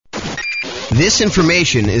This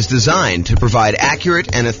information is designed to provide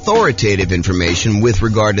accurate and authoritative information with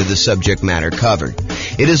regard to the subject matter covered.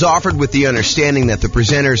 It is offered with the understanding that the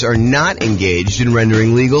presenters are not engaged in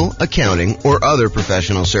rendering legal, accounting, or other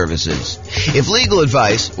professional services. If legal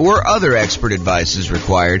advice or other expert advice is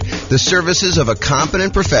required, the services of a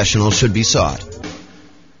competent professional should be sought.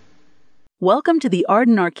 Welcome to the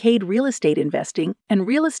Arden Arcade Real Estate Investing and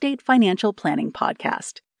Real Estate Financial Planning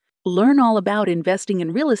Podcast. Learn all about investing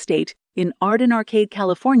in real estate in Arden Arcade,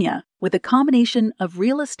 California, with a combination of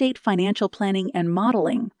real estate financial planning and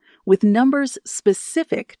modeling, with numbers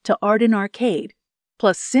specific to Arden Arcade,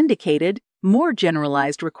 plus syndicated, more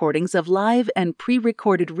generalized recordings of live and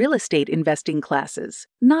pre-recorded real estate investing classes,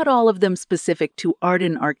 not all of them specific to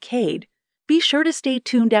Arden Arcade. Be sure to stay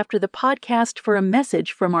tuned after the podcast for a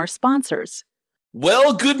message from our sponsors.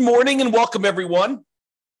 Well, good morning and welcome, everyone.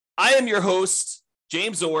 I am your host,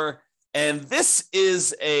 James Orr, and this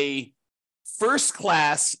is a first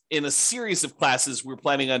class in a series of classes we're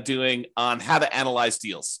planning on doing on how to analyze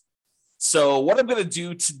deals. So what I'm going to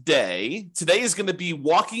do today is going to be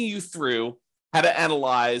walking you through how to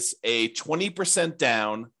analyze a 20%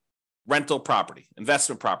 down rental property,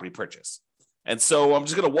 investment property purchase. And so I'm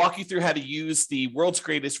just going to walk you through how to use the world's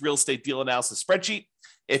greatest real estate deal analysis spreadsheet.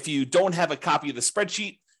 If you don't have a copy of the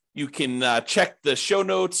spreadsheet, you can check the show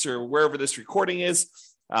notes or wherever this recording is.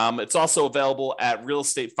 It's also available at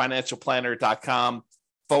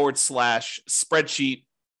realestatefinancialplanner.com/spreadsheet.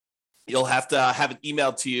 You'll have to have it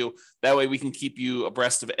emailed to you. That way we can keep you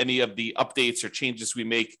abreast of any of the updates or changes we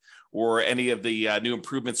make or any of the new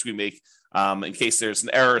improvements we make in case there's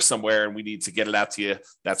an error somewhere and we need to get it out to you.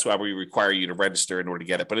 That's why we require you to register in order to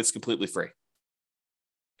get it, but it's completely free.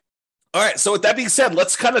 All right, so with that being said,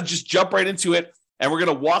 let's kind of just jump right into it, and we're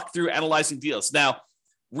going to walk through analyzing deals. Now,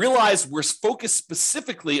 realize we're focused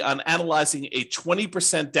specifically on analyzing a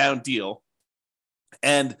 20% down deal.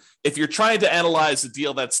 And if you're trying to analyze a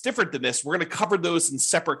deal that's different than this, we're going to cover those in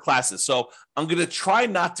separate classes. So I'm going to try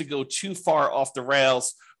not to go too far off the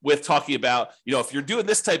rails with talking about, if you're doing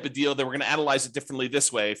this type of deal, then we're going to analyze it differently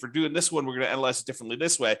this way. If we're doing this one, we're going to analyze it differently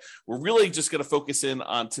this way. We're really just going to focus in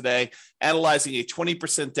on today, analyzing a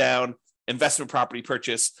 20% down investment property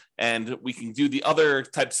purchase, and we can do the other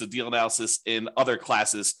types of deal analysis in other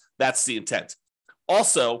classes. That's the intent.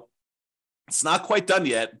 Also, it's not quite done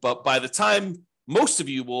yet, but by the time most of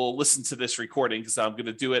you will listen to this recording, because I'm going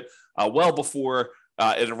to do it well before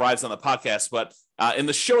it arrives on the podcast, but in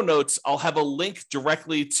the show notes, I'll have a link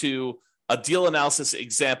directly to a deal analysis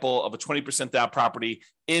example of a 20% down property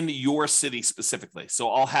in your city specifically. So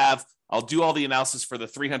I'll do all the analysis for the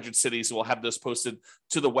 300 cities, and we'll have those posted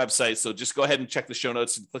to the website. So just go ahead and check the show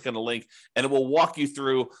notes and click on the link, and it will walk you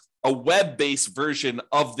through a web-based version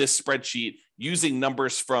of this spreadsheet using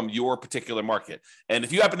numbers from your particular market. And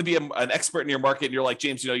if you happen to be an expert in your market and you're like,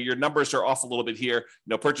 James, your numbers are off a little bit here,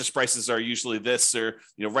 purchase prices are usually this, or,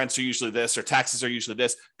 rents are usually this, or taxes are usually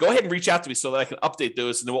this, go ahead and reach out to me so that I can update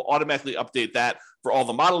those, and it will automatically update that for all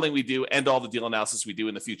the modeling we do and all the deal analysis we do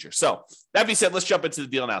in the future. So that being said, let's jump into the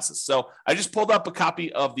deal analysis. So I just pulled up a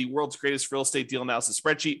copy of the world's greatest real estate deal analysis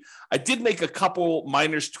spreadsheet. I did make a couple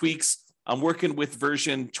minor tweaks. I'm working with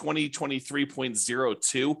version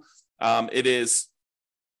 2023.02. It is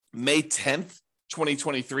May 10th,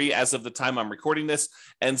 2023, as of the time I'm recording this.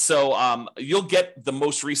 And so you'll get the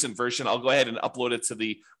most recent version. I'll go ahead and upload it to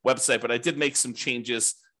the website, but I did make some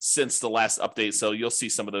changes since the last update. So you'll see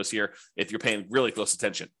some of those here if you're paying really close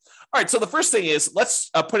attention. All right, so the first thing is let's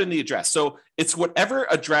put in the address. So it's whatever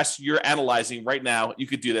address you're analyzing right now, you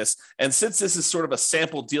could do this. And since this is sort of a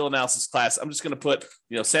sample deal analysis class, I'm just going to put,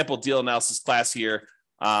 sample deal analysis class here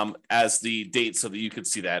as the date so that you can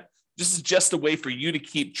see that. This is just a way for you to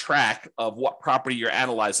keep track of what property you're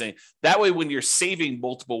analyzing. That way, when you're saving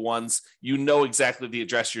multiple ones, you know exactly the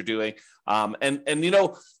address you're doing. And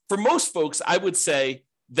for most folks, I would say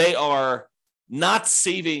they are not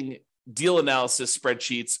saving deal analysis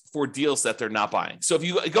spreadsheets for deals that they're not buying. So if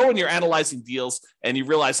you go and you're analyzing deals and you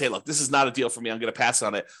realize, hey, look, this is not a deal for me, I'm going to pass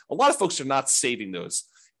on it. A lot of folks are not saving those.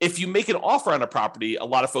 If you make an offer on a property, a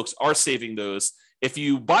lot of folks are saving those. If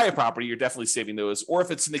you buy a property, you're definitely saving those. Or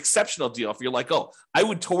if it's an exceptional deal, if you're like, oh, I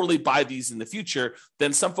would totally buy these in the future,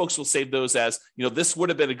 then some folks will save those as, this would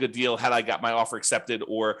have been a good deal had I got my offer accepted,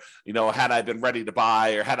 or, had I been ready to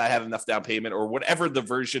buy, or had I had enough down payment, or whatever the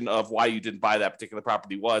version of why you didn't buy that particular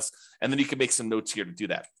property was. And then you can make some notes here to do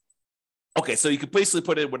that. Okay, so you can basically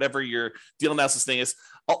put in whatever your deal analysis thing is.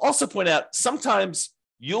 I'll also point out sometimes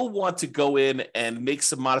you'll want to go in and make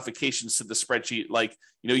some modifications to the spreadsheet. Like,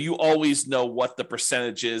 you always know what the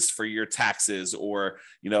percentage is for your taxes, or,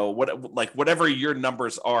 whatever your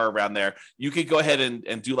numbers are around there. You could go ahead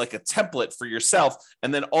and do like a template for yourself,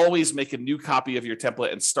 and then always make a new copy of your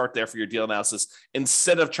template and start there for your deal analysis,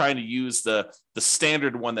 instead of trying to use the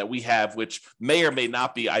standard one that we have, which may or may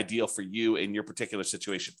not be ideal for you in your particular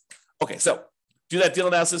situation. Okay, so do that deal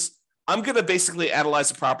analysis. I'm going to basically analyze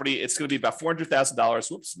the property. It's going to be about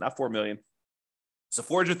 $400,000. Whoops, not $4 million. So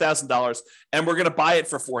 $400,000, and we're going to buy it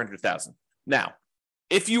for $400,000. Now,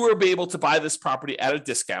 if you were able to buy this property at a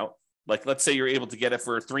discount, like let's say you're able to get it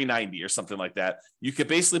for $390 or something like that, you could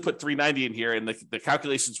basically put $390 in here, and the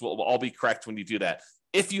calculations will all be correct when you do that.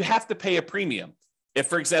 If you have to pay a premium, if,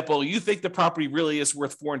 for example, you think the property really is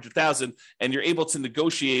worth $400,000 and you're able to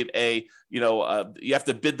negotiate you have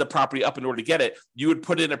to bid the property up in order to get it, you would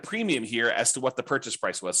put in a premium here as to what the purchase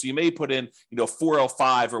price was. So you may put in,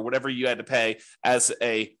 $405 or whatever you had to pay as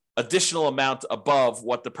a additional amount above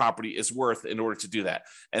what the property is worth in order to do that.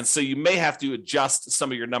 And so you may have to adjust some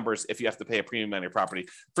of your numbers if you have to pay a premium on your property.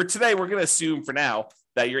 For today, we're going to assume for now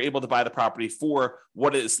that you're able to buy the property for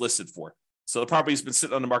what it is listed for. So the property's been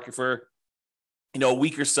sitting on the market for a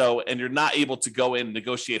week or so, and you're not able to go in and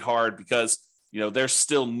negotiate hard because, they're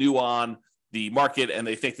still new on the market and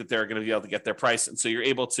they think that they're going to be able to get their price. And so you're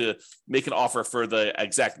able to make an offer for the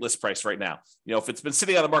exact list price right now. If it's been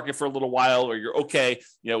sitting on the market for a little while, or you're okay,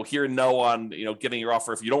 hear no on, getting your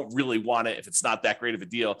offer. If you don't really want it, if it's not that great of a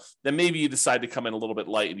deal, then maybe you decide to come in a little bit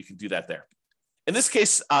light, and you can do that there. In this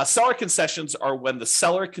case, seller concessions are when the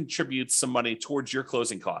seller contributes some money towards your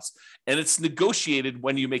closing costs, and it's negotiated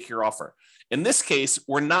when you make your offer. In this case,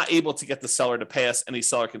 we're not able to get the seller to pay us any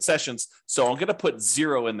seller concessions, so I'm going to put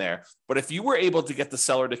 0 in there. But if you were able to get the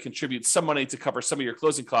seller to contribute some money to cover some of your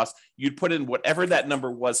closing costs, you'd put in whatever that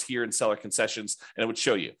number was here in seller concessions, and it would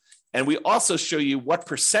show you. And we also show you what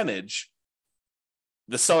percentage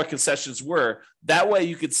the seller concessions were. That way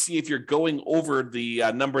you could see if you're going over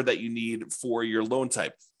the number that you need for your loan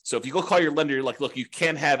type. So if you go call your lender, you're like, look, you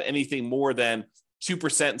can't have anything more than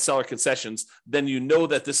 2% in seller concessions, then you know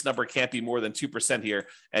that this number can't be more than 2% here.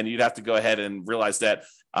 And you'd have to go ahead and realize that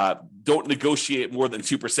don't negotiate more than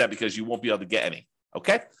 2% because you won't be able to get any.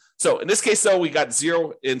 Okay. So in this case, though, we got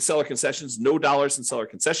 0 in seller concessions, no dollars in seller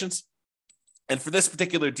concessions. And for this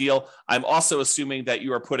particular deal, I'm also assuming that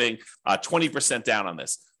you are putting 20% down on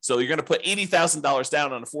this. So you're going to put $80,000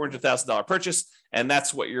 down on a $400,000 purchase, and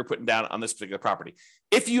that's what you're putting down on this particular property.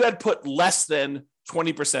 If you had put less than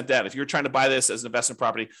 20% down, if you're trying to buy this as an investment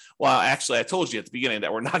property, well, actually, I told you at the beginning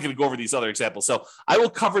that we're not going to go over these other examples. So I will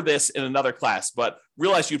cover this in another class, but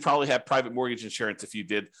realize you'd probably have private mortgage insurance if you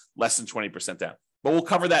did less than 20% down. But we'll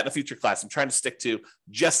cover that in a future class. I'm trying to stick to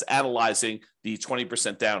just analyzing the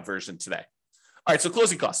 20% down version today. All right, so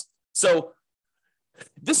closing costs. So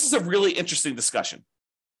this is a really interesting discussion.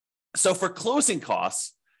 So for closing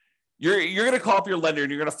costs, you're going to call up your lender and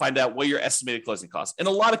you're going to find out what your estimated closing costs. In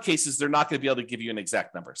a lot of cases, they're not going to be able to give you an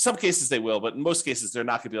exact number. Some cases they will, but in most cases, they're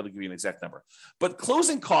not going to be able to give you an exact number. But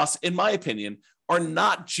closing costs, in my opinion, are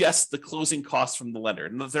not just the closing costs from the lender.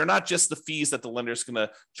 They're not just the fees that the lender is going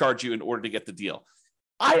to charge you in order to get the deal.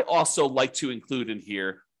 I also like to include in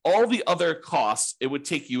here all the other costs it would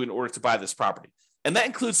take you in order to buy this property. And that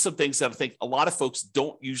includes some things that I think a lot of folks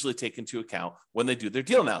don't usually take into account when they do their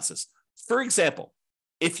deal analysis. For example,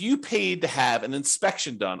 if you paid to have an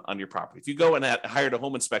inspection done on your property, if you go and hired a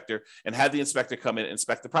home inspector and had the inspector come in and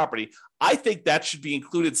inspect the property, I think that should be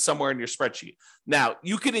included somewhere in your spreadsheet. Now,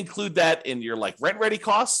 you could include that in your rent ready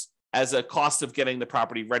costs as a cost of getting the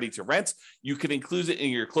property ready to rent. You could include it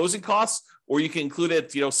in your closing costs, or you can include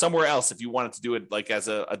it, somewhere else if you wanted to do it as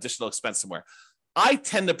an additional expense somewhere. I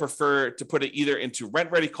tend to prefer to put it either into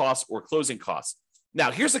rent ready costs or closing costs.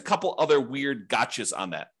 Now, here's a couple other weird gotchas on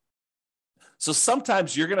that. So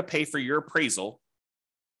sometimes you're going to pay for your appraisal,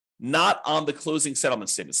 not on the closing settlement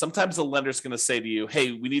statement. Sometimes the lender's going to say to you,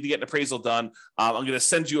 hey, we need to get an appraisal done. I'm going to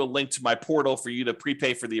send you a link to my portal for you to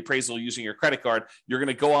prepay for the appraisal using your credit card. You're going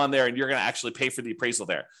to go on there and you're going to actually pay for the appraisal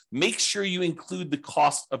there. Make sure you include the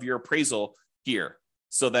cost of your appraisal here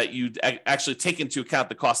so that you actually take into account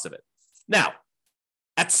the cost of it. Now,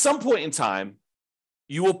 at some point in time,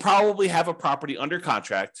 you will probably have a property under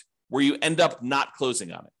contract where you end up not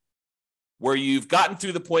closing on it, where you've gotten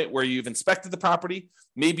through the point where you've inspected the property,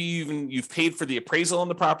 maybe you've paid for the appraisal on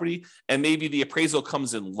the property, and maybe the appraisal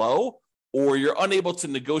comes in low, or you're unable to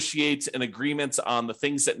negotiate an agreement on the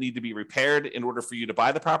things that need to be repaired in order for you to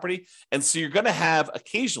buy the property. And so you're going to have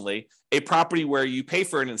occasionally a property where you pay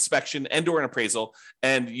for an inspection and or an appraisal,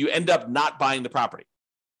 and you end up not buying the property.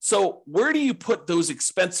 So where do you put those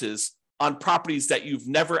expenses on properties that you've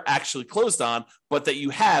never actually closed on, but that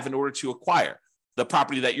you have in order to acquire the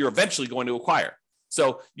property that you're eventually going to acquire.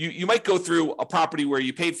 So you might go through a property where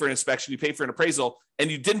you paid for an inspection, you paid for an appraisal, and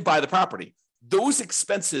you didn't buy the property. Those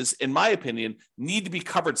expenses, in my opinion, need to be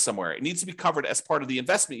covered somewhere. It needs to be covered as part of the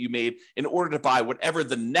investment you made in order to buy whatever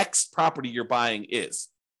the next property you're buying is.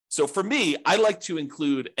 So for me, I like to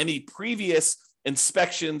include any previous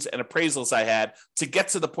inspections and appraisals I had to get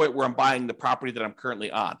to the point where I'm buying the property that I'm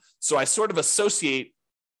currently on. So I sort of associate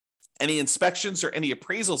any inspections or any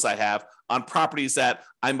appraisals I have on properties that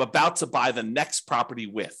I'm about to buy the next property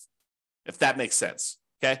with, if that makes sense.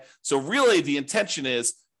 Okay. So really the intention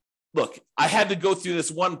is, look, I had to go through this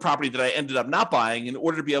one property that I ended up not buying in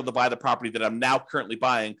order to be able to buy the property that I'm now currently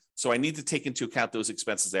buying. So I need to take into account those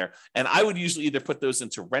expenses there. And I would usually either put those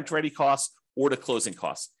into rent-ready costs or to closing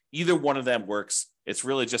costs. Either one of them works. It's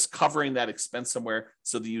really just covering that expense somewhere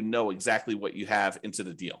so that you know exactly what you have into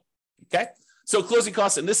the deal. Okay. So closing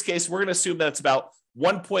costs, in this case, we're going to assume that it's about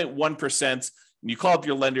 1.1%. And you call up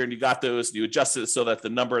your lender and you got those, and you adjust it so that the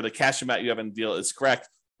number, the cash amount you have in the deal is correct,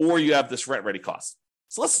 or you have this rent-ready cost.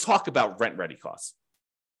 So let's talk about rent-ready costs.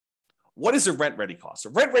 What is a rent-ready cost? A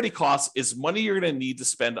rent-ready cost is money you're going to need to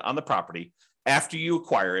spend on the property after you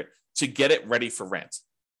acquire it to get it ready for rent.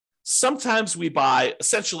 Sometimes we buy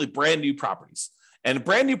essentially brand new properties, and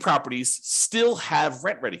brand new properties still have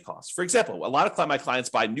rent-ready costs. For example, a lot of my clients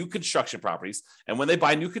buy new construction properties, and when they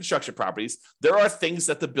buy new construction properties, there are things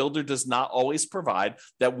that the builder does not always provide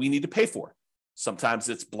that we need to pay for. Sometimes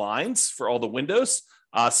it's blinds for all the windows.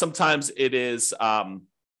 Sometimes it is,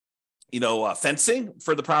 fencing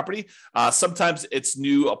for the property. Sometimes it's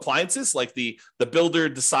new appliances, like the builder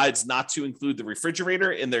decides not to include the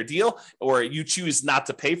refrigerator in their deal, or you choose not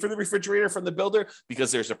to pay for the refrigerator from the builder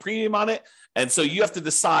because there's a premium on it. And so you have to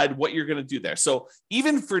decide what you're going to do there. So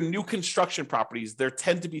even for new construction properties, there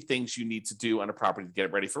tend to be things you need to do on a property to get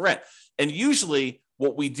it ready for rent. And usually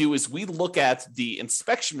what we do is we look at the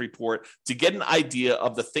inspection report to get an idea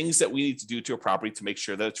of the things that we need to do to a property to make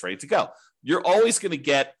sure that it's ready to go. You're always going to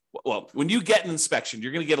get, when you get an inspection,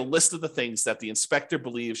 you're going to get a list of the things that the inspector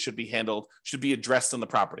believes should be handled, should be addressed on the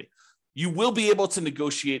property. You will be able to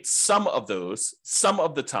negotiate some of those, some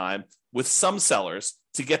of the time, with some sellers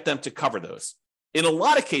to get them to cover those. In a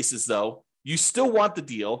lot of cases, though, you still want the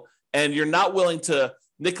deal and you're not willing to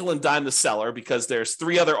nickel and dime the seller because there's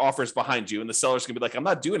 3 other offers behind you, and the seller's gonna be like, I'm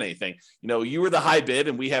not doing anything. You were the high bid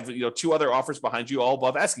and we have 2 other offers behind you all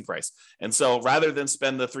above asking price. And so rather than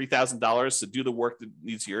spend the $3,000 to do the work that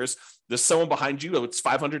needs yours, there's someone behind you it's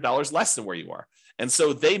 $500 less than where you are. And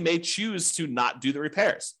so they may choose to not do the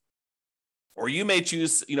repairs. Or you may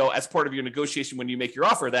choose, as part of your negotiation when you make your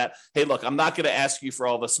offer that, hey, look, I'm not going to ask you for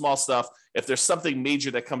all the small stuff. If there's something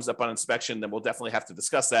major that comes up on inspection, then we'll definitely have to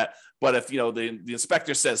discuss that. But if, the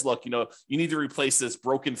inspector says, look, you need to replace this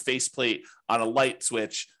broken faceplate on a light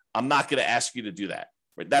switch, I'm not going to ask you to do that.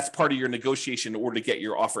 Right? That's part of your negotiation in order to get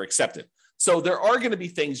your offer accepted. So there are going to be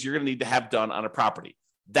things you're going to need to have done on a property.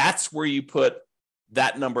 That's where you put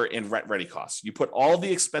that number in rent-ready costs. You put all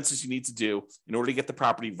the expenses you need to do in order to get the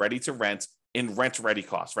property ready to rent in rent-ready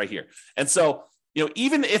costs right here. And so,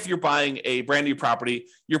 even if you're buying a brand new property,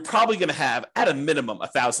 you're probably going to have at a minimum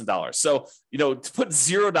 $1,000. So, to put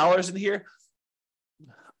 $0 in here,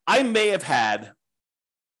 I may have had,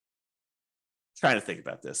 trying to think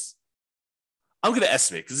about this. I'm going to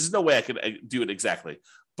estimate because there's no way I could do it exactly,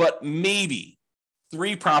 but maybe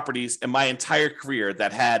 3 properties in my entire career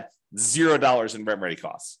that had $0 in rent-ready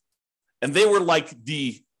costs. And they were like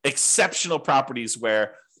the exceptional properties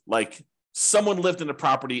where someone lived in a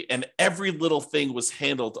property and every little thing was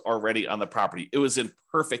handled already on the property. It was in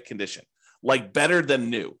perfect condition, better than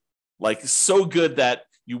new, so good that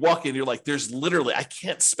you walk in, you're like, there's literally, I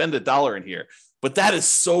can't spend $1 in here. But that is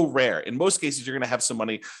so rare. In most cases, you're going to have some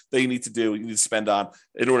money that you need to spend on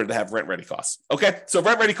in order to have rent-ready costs. Okay, so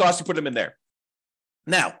rent-ready costs, you put them in there.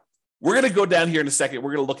 Now, we're going to go down here in a second.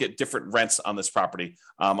 We're going to look at different rents on this property.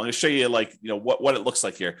 I'm going to show you what it looks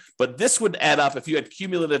like here. But this would add up if you had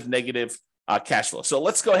cumulative negative cash flow. So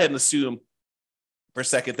let's go ahead and assume for a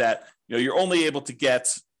second that you're only able to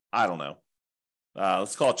get, I don't know,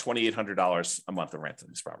 let's call it $2,800 a month of rent on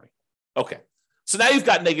this property. Okay. So now you've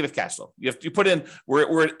got negative cash flow. You put in,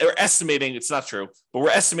 we're estimating, it's not true, but we're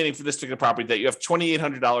estimating for this particular property that you have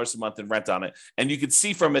 $2,800 a month in rent on it. And you can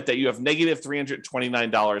see from it that you have negative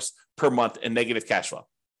 $329 per month in negative cash flow.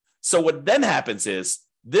 So what then happens is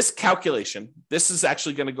this calculation, this is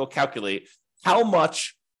actually going to go calculate how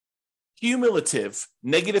much cumulative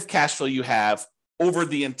negative cash flow you have over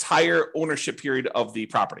the entire ownership period of the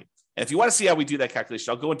property. And if you want to see how we do that calculation,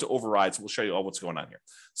 I'll go into overrides. We'll show you all what's going on here.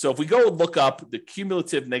 So if we go look up the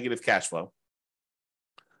cumulative negative cash flow,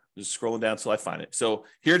 just scrolling down until I find it. So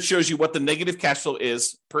here it shows you what the negative cash flow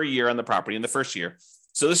is per year on the property in the first year.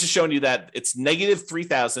 So this is showing you that it's negative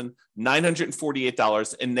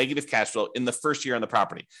 $3,948 in negative cash flow in the first year on the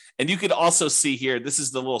property. And you could also see here, this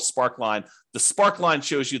is the little spark line. The spark line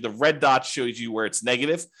shows you, the red dot shows you where it's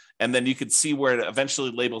negative, and then you can see where it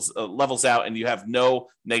eventually levels out and you have no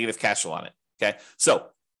negative cash flow on it. Okay, so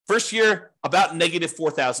first year, about negative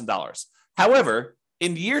 $4,000. However,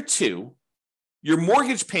 in year 2, your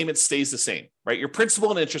mortgage payment stays the same, right? Your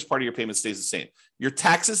principal and interest part of your payment stays the same. Your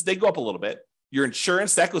taxes, they go up a little bit. Your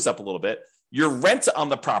insurance, that goes up a little bit. Your rent on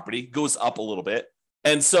the property goes up a little bit.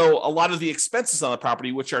 And so a lot of the expenses on the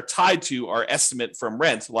property, which are tied to our estimate from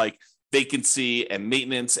rent, like vacancy and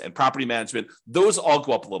maintenance and property management, those all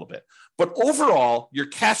go up a little bit. But overall, your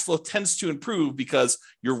cash flow tends to improve because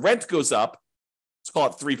your rent goes up. Let's call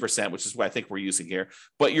it 3%, which is what I think we're using here.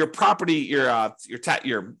 But your property, your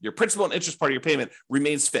principal and interest part of your payment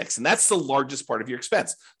remains fixed. And that's the largest part of your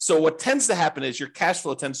expense. So what tends to happen is your cash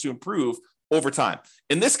flow tends to improve over time.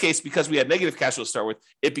 In this case, because we had negative cash flow to start with,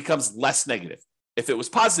 it becomes less negative. If it was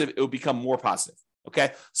positive, it would become more positive.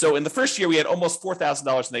 Okay. So in the first year, we had almost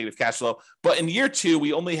 $4,000 negative cash flow, but in year 2,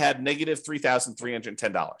 we only had negative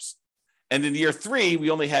 $3,310. And in year 3, we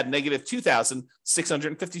only had negative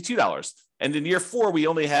 $2,652. And in year 4, we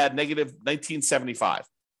only had negative $1,975.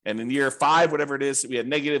 And in year 5, whatever it is, we had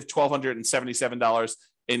negative $1,277.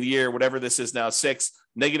 In year, whatever this is now, 6,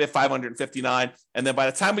 negative $559. And then by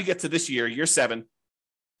the time we get to this year, year 7,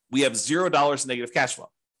 we have $0 negative cash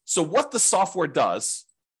flow. So what the software does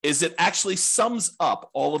is it actually sums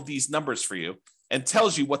up all of these numbers for you and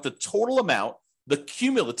tells you what the total amount, the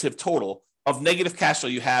cumulative total of negative cash flow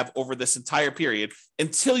you have over this entire period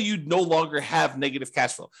until you no longer have negative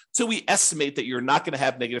cash flow. So we estimate that you're not going to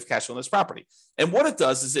have negative cash flow on this property. And what it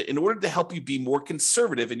does is, in order to help you be more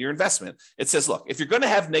conservative in your investment, it says, look, if you're going to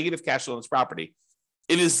have negative cash flow on this property,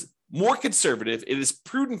 it is more conservative. It is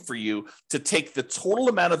prudent for you to take the total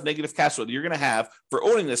amount of negative cash flow that you're going to have for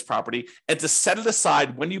owning this property and to set it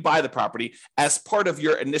aside when you buy the property as part of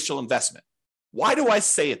your initial investment. Why do I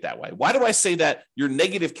say it that way? Why do I say that your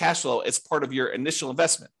negative cash flow is part of your initial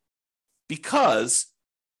investment? Because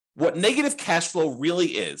what negative cash flow really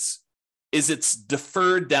is it's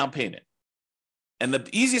deferred down payment. And the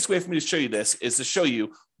easiest way for me to show you this is to show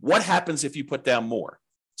you what happens if you put down more.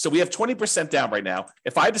 So we have 20% down right now.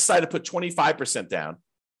 If I decide to put 25% down,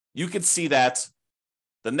 you can see that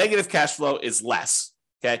the negative cash flow is less.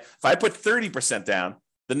 Okay. If I put 30% down,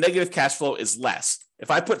 the negative cash flow is less. If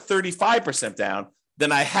I put 35% down,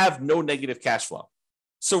 then I have no negative cash flow.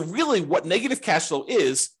 So really what negative cash flow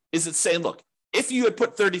is it's saying, look, if you had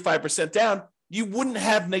put 35% down, you wouldn't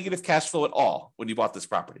have negative cash flow at all when you bought this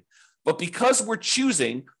property. But because we're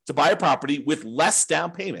choosing to buy a property with less down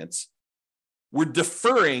payments, we're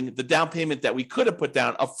deferring the down payment that we could have put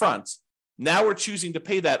down up front. Now we're choosing to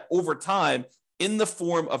pay that over time in the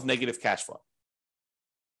form of negative cash flow.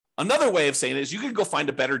 Another way of saying it is you could go find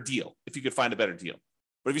a better deal if you could find a better deal.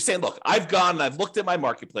 But if you're saying, look, I've gone and I've looked at my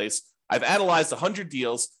marketplace, I've analyzed 100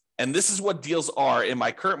 deals, and this is what deals are in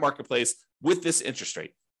my current marketplace with this interest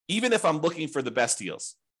rate, even if I'm looking for the best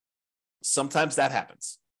deals. Sometimes that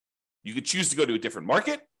happens. You could choose to go to a different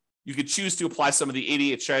market. You could choose to apply some of the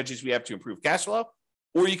 88 strategies we have to improve cash flow.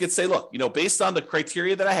 Or you could say, look, based on the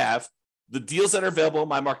criteria that I have, the deals that are available in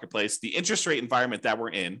my marketplace, the interest rate environment that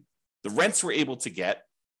we're in, the rents we're able to get,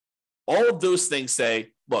 all of those things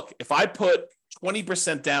say, look, if I put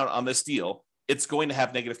 20% down on this deal, it's going to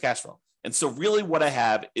have negative cash flow. And so really what I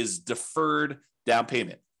have is deferred down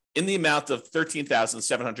payment in the amount of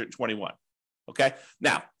 $13,721. Okay.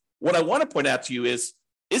 Now, what I want to point out to you is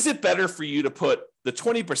it better for you to put the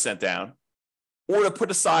 20% down or to put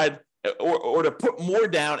aside or to put more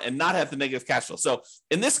down and not have the negative cash flow? So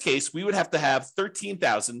in this case, we would have to have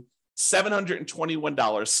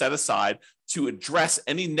 $13,721 set aside to address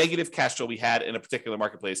any negative cash flow we had in a particular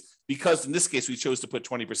marketplace, because in this case, we chose to put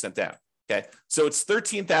 20% down. Okay. So it's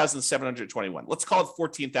 $13,721. Let's call it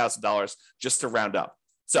 $14,000 just to round up.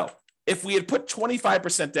 So if we had put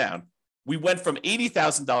 25% down, we went from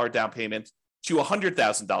 $80,000 down payment to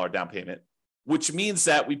 $100,000 down payment, which means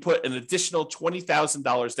that we put an additional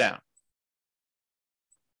 $20,000 down.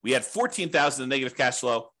 We had $14,000 in negative cash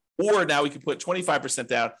flow, or now we can put 25%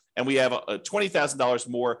 down and we have $20,000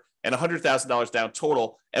 more and $100,000 down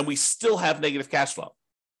total, and we still have negative cash flow.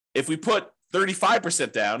 If we put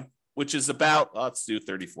 35% down, which is about, let's do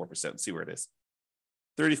 34% and see where it is.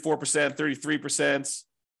 34%, 33%.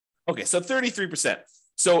 Okay, so 33%.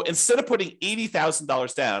 So instead of putting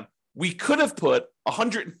 $80,000 down, we could have put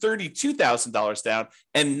 $132,000 down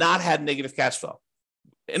and not had negative cash flow.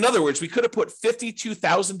 In other words, we could have put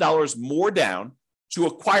 $52,000 more down to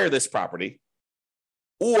acquire this property,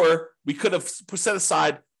 or we could have set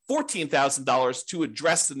aside $14,000 to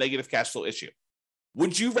address the negative cash flow issue.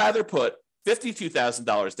 Would you rather put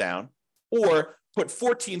 $52,000 down or put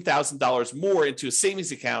 $14,000 more into a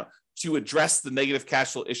savings account to address the negative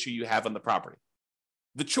cash flow issue you have on the property?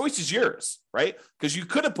 The choice is yours, right? Because you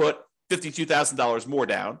could have put $52,000 more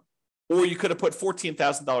down, or you could have put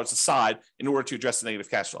 $14,000 aside in order to address the negative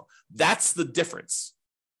cash flow. That's the difference,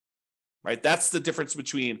 right? That's the difference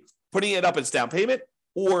between putting it up as down payment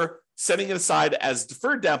or setting it aside as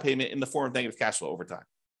deferred down payment in the form of negative cash flow over time.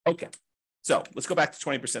 Okay, so let's go back to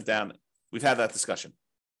 20% down. We've had that discussion.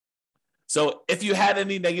 So if you had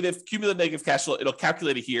any cumulative negative cash flow, it'll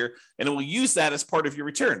calculate it here, and it will use that as part of your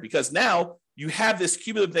return, because now you have this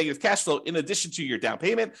cumulative negative cash flow in addition to your down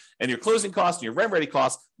payment and your closing costs and your rent ready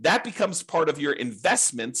costs. That becomes part of your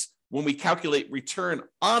investment when we calculate return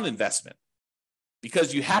on investment,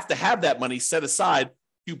 because you have to have that money set aside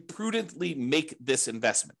to prudently make this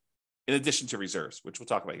investment in addition to reserves, which we'll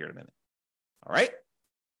talk about here in a minute. All right.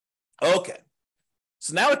 Okay.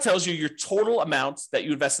 So now it tells you your total amount that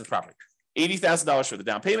you invest in the property. $80,000 for the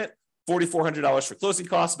down payment, $4,400 for closing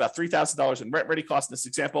costs, about $3,000 in rent ready costs in this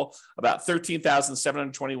example, about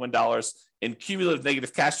 $13,721 in cumulative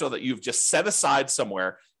negative cash flow that you've just set aside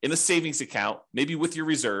somewhere in a savings account, maybe with your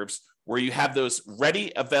reserves, where you have those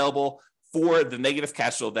ready, available for the negative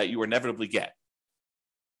cash flow that you inevitably get.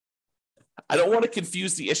 I don't want to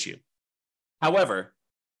confuse the issue. However,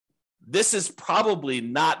 this is probably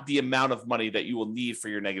not the amount of money that you will need for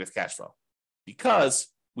your negative cash flow, because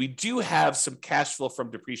we do have some cash flow from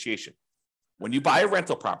depreciation. When you buy a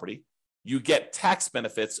rental property, you get tax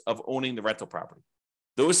benefits of owning the rental property.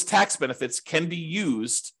 Those tax benefits can be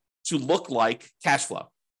used to look like cash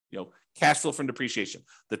flow, cash flow from depreciation.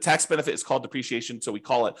 The tax benefit is called depreciation, so we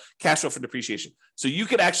call it cash flow from depreciation. So you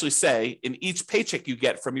could actually say in each paycheck you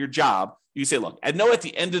get from your job, you say, look, I know at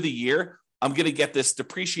the end of the year, I'm going to get this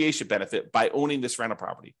depreciation benefit by owning this rental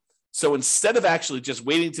property. So instead of actually just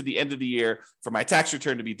waiting to the end of the year for my tax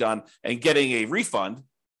return to be done and getting a refund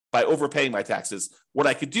by overpaying my taxes, what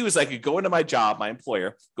I could do is I could go into my job, my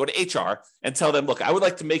employer, go to HR and tell them, look, I would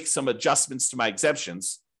like to make some adjustments to my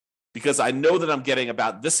exemptions because I know that I'm getting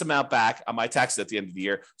about this amount back on my taxes at the end of the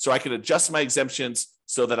year. So I can adjust my exemptions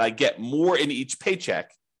so that I get more in each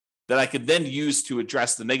paycheck that I could then use to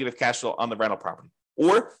address the negative cash flow on the rental property,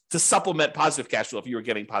 or to supplement positive cash flow if you were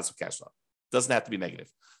getting positive cash flow. It doesn't have to be negative.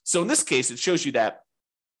 So in this case, it shows you that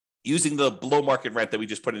using the below market rent that we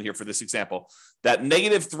just put in here for this example, that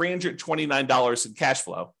negative $329 in cash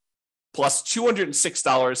flow plus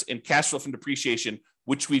 $206 in cash flow from depreciation,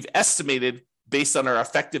 which we've estimated based on our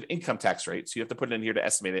effective income tax rate. So you have to put it in here to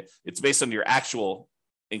estimate it. It's based on your actual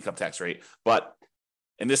income tax rate. But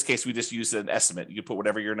in this case, we just use an estimate. You can put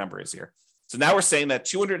whatever your number is here. So now we're saying that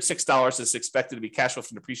 $206 is expected to be cash flow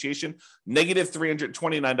from depreciation, negative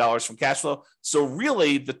 $329 from cash flow. So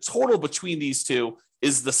really the total between these two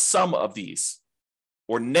is the sum of these,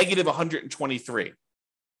 or negative 123.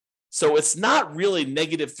 So it's not really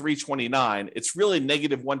negative 329, it's really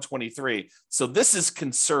negative 123. So this is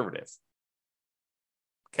conservative.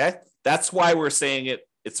 Okay, that's why we're saying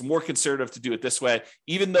it's more conservative to do it this way,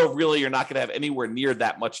 even though really you're not going to have anywhere near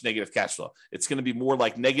that much negative cash flow. It's going to be more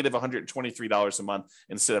like negative $123 a month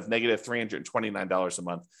instead of negative $329 a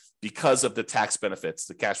month because of the tax benefits,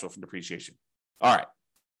 the cash flow from depreciation. All right.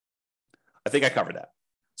 I think I covered that.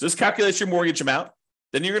 So this calculates your mortgage amount.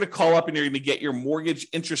 Then you're going to call up and you're going to get your mortgage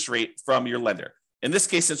interest rate from your lender. In this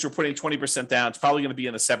case, since we're putting 20% down, it's probably going to be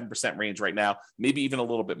in the 7% range right now, maybe even a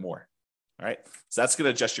little bit more. All right. So that's going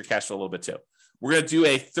to adjust your cash flow a little bit too. We're going to do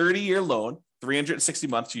a 30-year loan, 360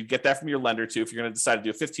 months. You'd get that from your lender too. If you're going to decide to do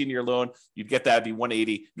a 15-year loan, you'd get that, it'd be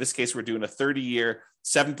 180. In this case, we're doing a 30-year,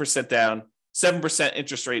 7% down, 7%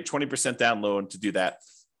 interest rate, 20% down loan to do that.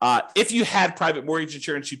 If you had private mortgage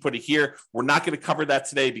insurance, you put it here. We're not going to cover that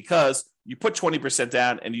today because you put 20%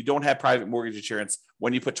 down and you don't have private mortgage insurance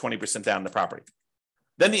when you put 20% down in the property.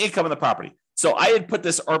 Then the income of the property. So I had put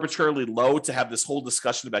this arbitrarily low to have this whole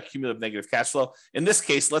discussion about cumulative negative cash flow. In this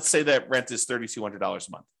case, let's say that rent is $3,200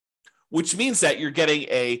 a month, which means that you're getting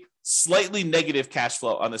a slightly negative cash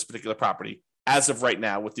flow on this particular property as of right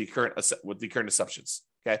now with the current assumptions.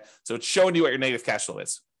 Okay, so it's showing you what your negative cash flow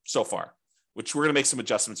is so far, which we're going to make some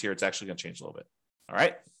adjustments here. It's actually going to change a little bit. All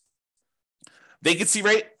right. Vacancy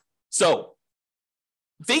rate. So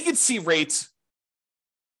vacancy rate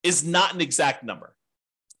is not an exact number.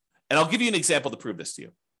 And I'll give you an example to prove this to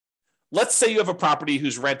you. let's say you have a property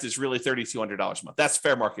whose rent is really $3,200 a month. That's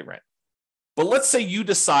fair market rent. But let's say you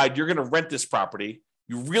decide you're going to rent this property.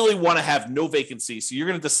 You really want to have no vacancy. So you're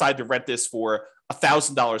going to decide to rent this for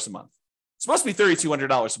 $1,000 a month. It's supposed to be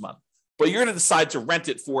 $3,200 a month, but you're going to decide to rent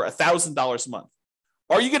it for $1,000 a month.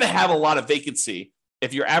 Are you going to have a lot of vacancy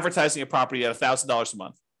if you're advertising a property at $1,000 a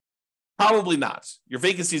month? Probably not. Your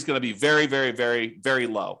vacancy is going to be very, very, very, very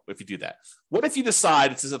low if you do that. What if you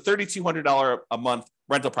decide it's a $3,200 a month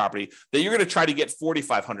rental property that you're going to try to get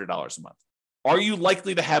 $4,500 a month? Are you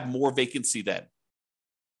likely to have more vacancy then?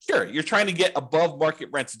 Sure, you're trying to get above market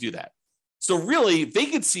rent to do that. So really,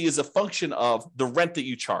 vacancy is a function of the rent that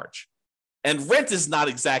you charge. And rent is not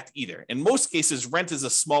exact either. In most cases, rent is a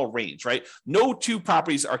small range, right? No two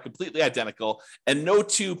properties are completely identical, and no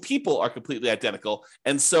two people are completely identical.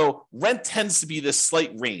 And so rent tends to be this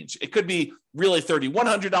slight range. It could be really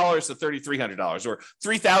 $3,100 to $3,300 or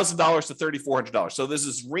 $3,000 to $3,400. So there's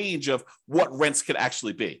this range of what rents could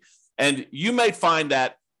actually be. And you might find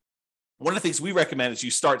that one of the things we recommend is you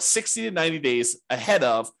start 60 to 90 days ahead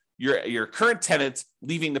of your current tenant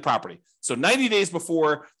leaving the property. So 90 days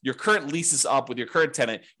before your current lease is up with your current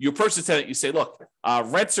tenant, you approach the tenant, you say, look,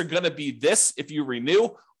 rents are going to be this if you renew.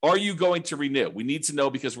 Are you going to renew? We need to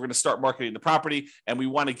know because we're going to start marketing the property and we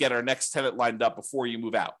want to get our next tenant lined up before you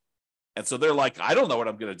move out. And so they're like, I don't know what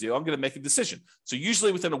I'm going to do. I'm going to make a decision. So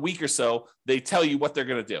usually within a week or so, they tell you what they're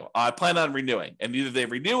going to do. I plan on renewing. And either they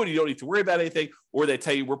renew and you don't need to worry about anything, or they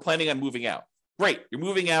tell you we're planning on moving out. Great, you're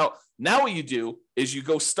moving out. Now what you do is you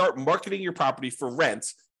go start marketing your property for rent.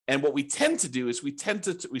 And what we tend to do is we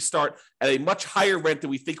start at a much higher rent than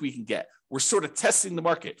we think we can get. We're sort of testing the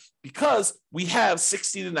market because we have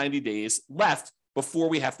 60 to 90 days left before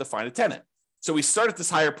we have to find a tenant. So we start at this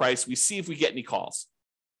higher price. We see if we get any calls.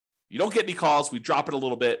 You don't get any calls, we drop it a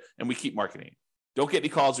little bit and we keep marketing. Don't get any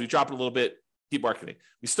calls, we drop it a little bit, keep marketing.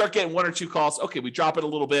 We start getting one or two calls. Okay, we drop it a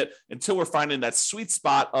little bit until we're finding that sweet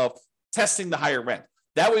spot of testing the higher rent.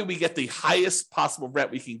 That way we get the highest possible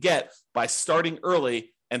rent we can get by starting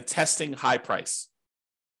early and testing high price.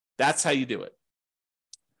 That's how you do it.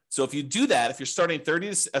 So if you do that, if you're starting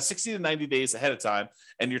 60 to 90 days ahead of time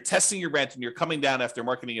and you're testing your rent and you're coming down after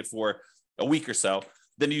marketing it for a week or so,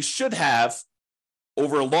 then you should have,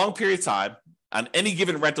 over a long period of time, on any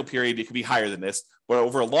given rental period, it could be higher than this, but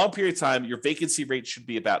over a long period of time, your vacancy rate should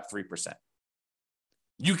be about 3%.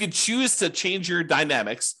 You can choose to change your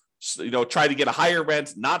dynamics, try to get a higher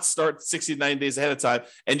rent, not start 60 to 90 days ahead of time,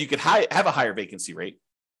 and you could have a higher vacancy rate.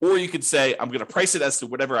 Or you could say, I'm going to price it as to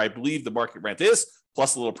whatever I believe the market rent is,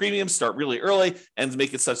 plus a little premium, start really early, and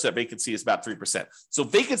make it such that vacancy is about 3%. So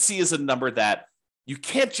vacancy is a number that you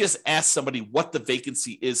can't just ask somebody what the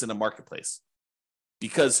vacancy is in a marketplace,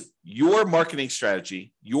 because your marketing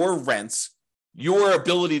strategy, your rents, your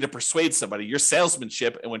ability to persuade somebody, your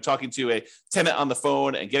salesmanship, and when talking to a tenant on the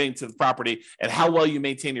phone and getting to the property, and how well you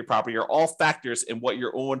maintain your property are all factors in what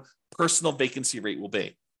your own personal vacancy rate will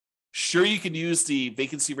be. Sure, you can use the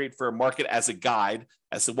vacancy rate for a market as a guide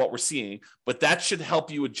as to what we're seeing, but that should help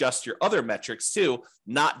you adjust your other metrics too,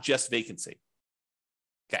 not just vacancy.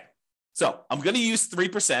 Okay, so I'm going to use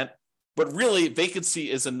 3%, but really vacancy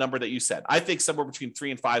is a number that you said. I think somewhere between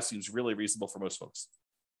 3 and 5 seems really reasonable for most folks.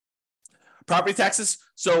 Property taxes.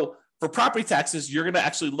 So for property taxes, you're going to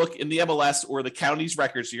actually look in the MLS or the county's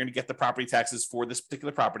records. You're going to get the property taxes for this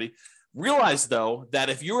particular property. Realize, though, that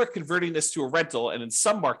if you are converting this to a rental, and in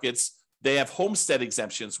some markets, they have homestead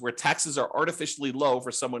exemptions where taxes are artificially low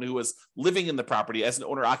for someone who is living in the property as an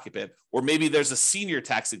owner-occupant, or maybe there's a senior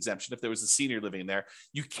tax exemption if there was a senior living there.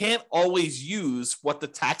 You can't always use what the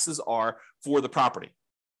taxes are for the property,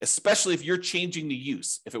 especially if you're changing the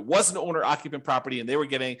use. If it was an owner-occupant property and they were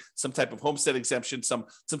getting some type of homestead exemption, some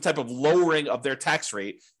type of lowering of their tax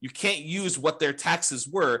rate, you can't use what their taxes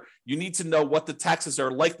were. You need to know what the taxes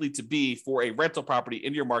are likely to be for a rental property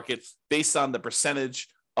in your market based on the percentage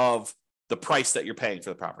of the price that you're paying for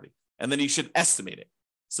the property. And then you should estimate it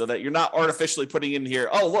so that you're not artificially putting in here,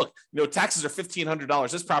 oh, look, taxes are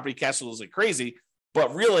 $1,500. This property cash flows like crazy.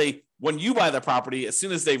 But really, when you buy the property, as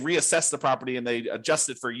soon as they reassess the property and they adjust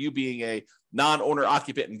it for you being a non-owner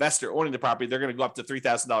occupant investor owning the property, they're going to go up to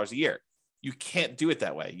 $3,000 a year. You can't do it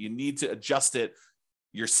that way. You need to adjust it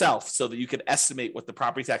yourself so that you can estimate what the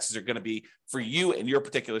property taxes are going to be for you in your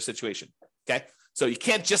particular situation. Okay. So you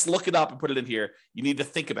can't just look it up and put it in here. You need to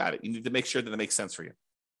think about it. You need to make sure that it makes sense for you.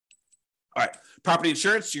 All right. Property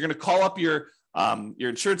insurance. You're going to call up your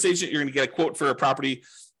insurance agent. You're going to get a quote for a property.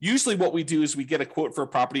 Usually what we do is we get a quote for a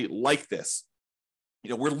property like this.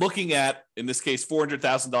 We're looking at, in this case,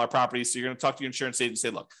 $400,000 properties. So you're going to talk to your insurance agent and say,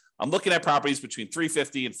 look, I'm looking at properties between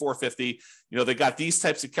 $350,000 and $450,000. They got these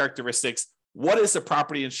types of characteristics. what is a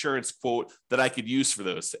property insurance quote that I could use for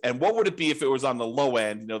those? And what would it be if it was on the low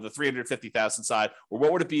end, the 350,000 side, or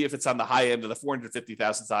what would it be if it's on the high end of the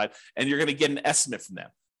 450,000 side? And you're going to get an estimate from them.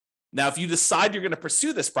 Now, if you decide you're going to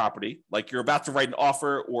pursue this property, like you're about to write an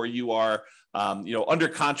offer, or you are, under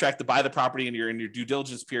contract to buy the property and you're in your due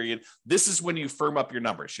diligence period, this is when you firm up your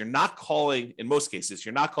numbers. You're not calling, in most cases,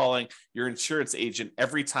 you're not calling your insurance agent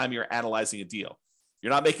every time you're analyzing a deal.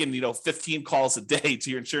 You're not making, 15 calls a day to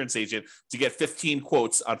your insurance agent to get 15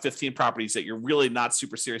 quotes on 15 properties that you're really not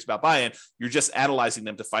super serious about buying. You're just analyzing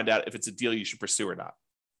them to find out if it's a deal you should pursue or not.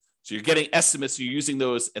 So you're getting estimates, you're using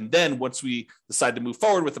those. And then once we decide to move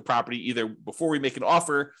forward with the property, either before we make an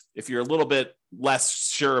offer, if you're a little bit less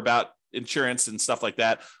sure about insurance and stuff like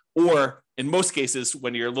that, or in most cases,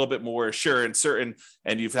 when you're a little bit more sure and certain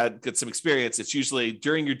and you've got some experience, it's usually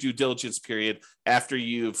during your due diligence period after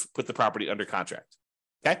you've put the property under contract.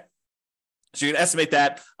 Okay. So you're going to estimate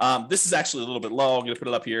that. This is actually a little bit low. I'm going to put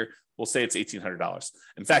it up here. We'll say it's $1,800.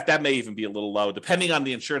 In fact, that may even be a little low, depending on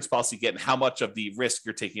the insurance policy you get and how much of the risk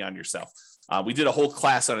you're taking on yourself. We did a whole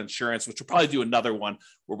class on insurance, which we'll probably do another one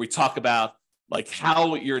where we talk about like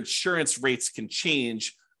how your insurance rates can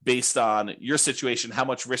change based on your situation, how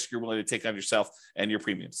much risk you're willing to take on yourself and your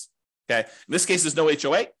premiums. Okay. In this case, there's no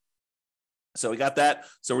HOA. So we got that.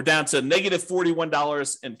 So we're down to negative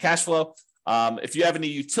 $41 in cash flow. If you have any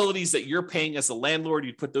utilities that you're paying as a landlord,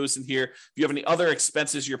 you'd put those in here. If you have any other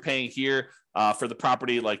expenses you're paying here for the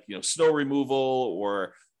property, like snow removal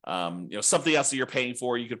or something else that you're paying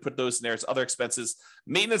for, you could put those in there as other expenses.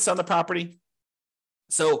 Maintenance on the property.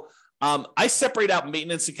 So I separate out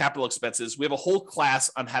maintenance and capital expenses. We have a whole class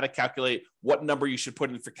on how to calculate what number you should put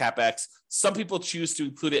in for CapEx. Some people choose to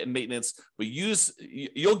include it in maintenance, but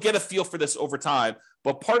you'll get a feel for this over time.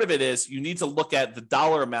 But part of it is you need to look at the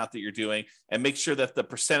dollar amount that you're doing and make sure that the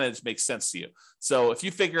percentage makes sense to you. So if you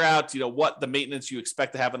figure out, what the maintenance you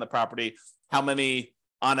expect to have on the property, how many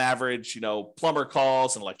on average, plumber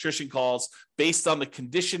calls and electrician calls based on the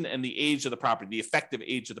condition and the age of the property, the effective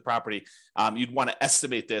age of the property. You'd want to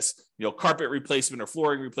estimate this, carpet replacement or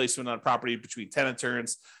flooring replacement on a property between tenant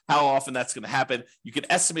turns, how often that's going to happen. You can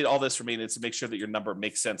estimate all this for maintenance and make sure that your number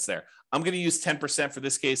makes sense there. I'm going to use 10% for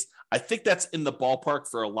this case. I think that's in the ballpark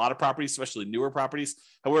for a lot of properties, especially newer properties.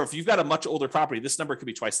 However, if you've got a much older property, this number could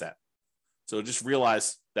be twice that. So just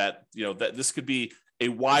realize that, that this could be a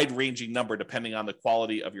wide-ranging number depending on the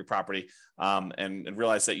quality of your property, and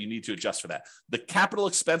realize that you need to adjust for that. The capital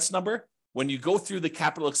expense number, when you go through the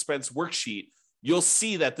capital expense worksheet, you'll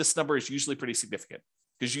see that this number is usually pretty significant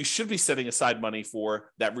because you should be setting aside money for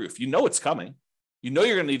that roof. It's coming. You're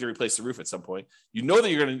going to need to replace the roof at some point. That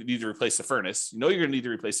you're going to need to replace the furnace. You're going to need to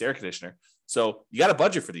replace the air conditioner. So you got to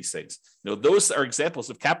budget for these things. Those are examples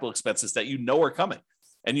of capital expenses that are coming.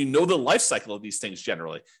 And the life cycle of these things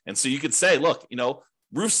generally. And so you could say, look,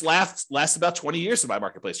 roofs last about 20 years in my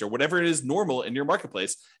marketplace or whatever it is normal in your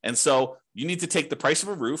marketplace. And so you need to take the price of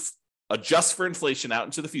a roof, adjust for inflation out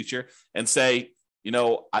into the future and say,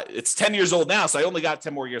 it's 10 years old now, so I only got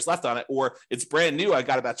 10 more years left on it. Or it's brand new, I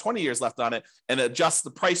got about 20 years left on it, and adjust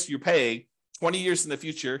the price you're paying 20 years in the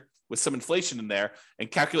future with some inflation in there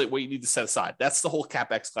and calculate what you need to set aside. That's the whole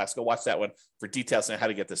CapEx class. Go watch that one for details on how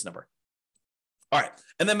to get this number. All right.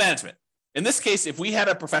 And then management. In this case, if we had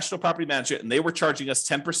a professional property manager and they were charging us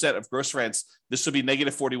 10% of gross rents, this would be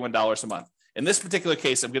negative $41 a month. In this particular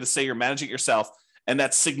case, I'm going to say you're managing it yourself, and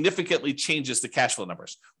that significantly changes the cash flow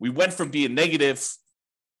numbers. We went from being negative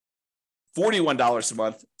 $41 a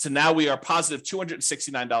month to now we are positive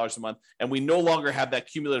 $269 a month, and we no longer have that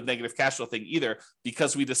cumulative negative cash flow thing either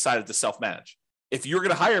because we decided to self-manage. If you're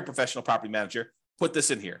going to hire a professional property manager, put this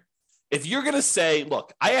in here. If you're going to say,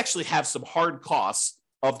 look, I actually have some hard costs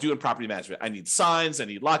of doing property management. I need signs, I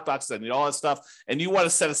need lockboxes, I need all that stuff. And you want to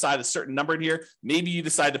set aside a certain number in here. Maybe you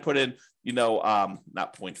decide to put in, not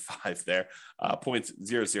 0.5 there,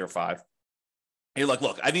 0.005. And you're like,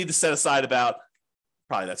 look, I need to set aside about,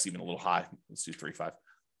 probably that's even a little high. Let's do 3.5.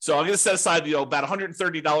 So I'm going to set aside, about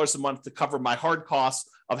 $130 a month to cover my hard costs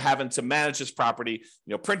of having to manage this property,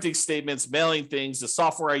 printing statements, mailing things, the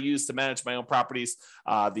software I use to manage my own properties,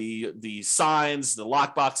 the signs, the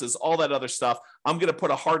lock boxes, all that other stuff. I'm going to put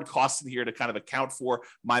a hard cost in here to kind of account for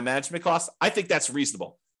my management costs. I think that's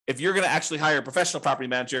reasonable. If you're going to actually hire a professional property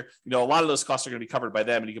manager, a lot of those costs are going to be covered by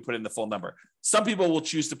them and you can put in the full number. Some people will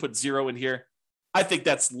choose to put 0 in here. I think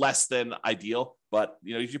that's less than ideal, but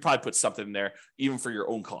you should probably put something in there even for your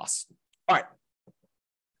own costs. All right.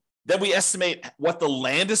 Then we estimate what the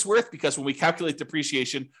land is worth because when we calculate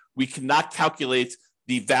depreciation, we cannot calculate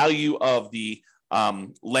the value of the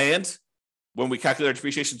land when we calculate our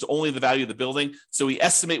depreciation, it's only the value of the building. So we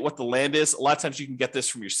estimate what the land is. A lot of times you can get this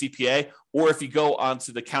from your CPA, or if you go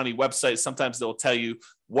onto the county website, sometimes they'll tell you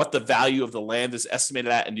what the value of the land is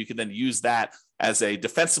estimated at, and you can then use that as a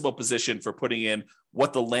defensible position for putting in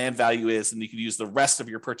what the land value is, and you can use the rest of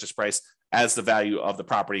your purchase price as the value of the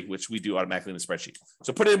property, which we do automatically in the spreadsheet.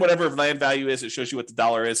 So put in whatever land value is. It shows you what the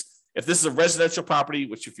dollar is. If this is a residential property,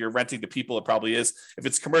 which if you're renting to people, it probably is. If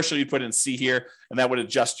it's commercial, you put in C here, and that would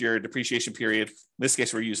adjust your depreciation period. In this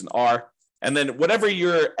case, we're using R. And then whatever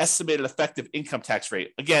your estimated effective income tax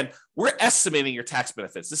rate, again, we're estimating your tax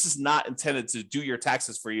benefits. This is not intended to do your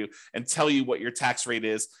taxes for you and tell you what your tax rate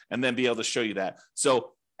is and then be able to show you that.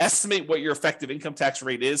 So estimate what your effective income tax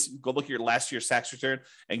rate is. Go look at your last year's tax return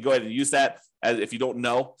and go ahead and use that. As if you don't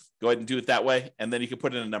know, go ahead and do it that way. And then you can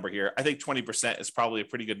put in a number here. I think 20% is probably a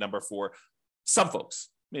pretty good number for some folks.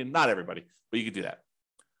 I mean, not everybody, but you can do that.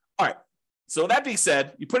 All right. So that being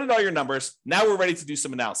said, you put in all your numbers. Now we're ready to do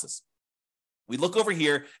some analysis. We look over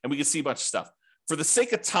here and we can see a bunch of stuff. For the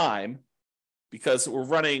sake of time, because we're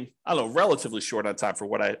running, I don't know, relatively short on time for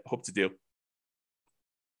what I hope to do,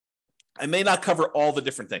 I may not cover all the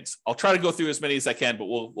different things. I'll try to go through as many as I can, but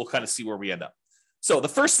we'll kind of see where we end up. So the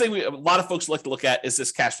first thing a lot of folks like to look at is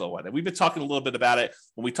this cash flow one. And we've been talking a little bit about it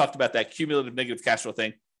when we talked about that cumulative negative cash flow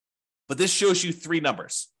thing. But this shows you three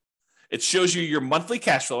numbers. It shows you your monthly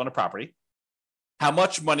cash flow on a property, how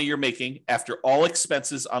much money you're making after all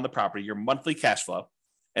expenses on the property, your monthly cash flow.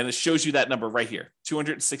 And it shows you that number right here,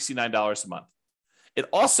 $269 a month. It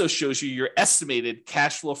also shows you your estimated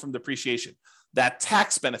cash flow from depreciation, that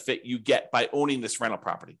tax benefit you get by owning this rental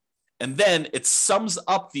property. And then it sums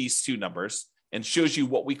up these two numbers and shows you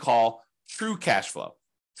what we call true cash flow.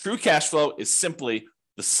 True cash flow is simply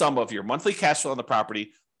the sum of your monthly cash flow on the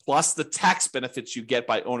property plus the tax benefits you get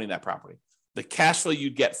by owning that property, the cash flow you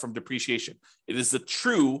get from depreciation. It is the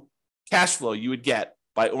true cash flow you would get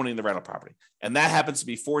by owning the rental property. And that happens to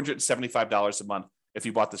be $475 a month if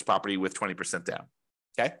you bought this property with 20% down,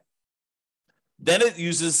 okay? Then it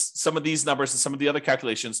uses some of these numbers and some of the other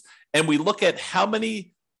calculations, and we look at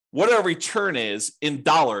what our return is in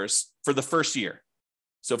dollars for the first year.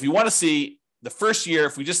 So if you want to see the first year,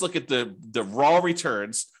 if we just look at the raw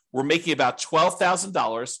returns, we're making about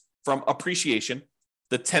 $12,000 from appreciation.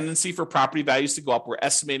 The tendency for property values to go up, we're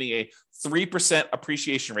estimating a 3%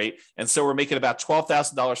 appreciation rate. And so we're making about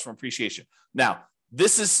 $12,000 from appreciation. Now,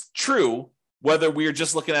 this is true whether we are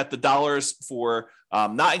just looking at the dollars for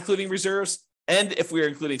not including reserves, and if we're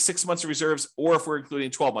including 6 months of reserves, or if we're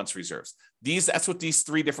including 12 months of reserves. That's what these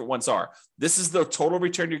three different ones are. This is the total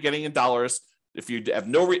return you're getting in dollars if you have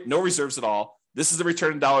no reserves at all. This is the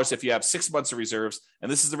return in dollars if you have 6 months of reserves,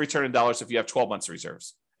 and this is the return in dollars if you have 12 months of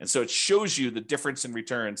reserves. And so it shows you the difference in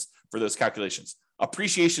returns for those calculations.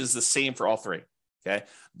 Appreciation is the same for all three, okay?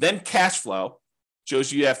 Then cash flow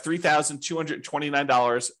shows you have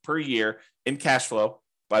 $3,229 per year in cash flow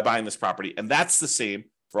by buying this property, and that's the same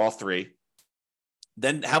for all three.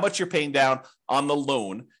 Then how much you're paying down on the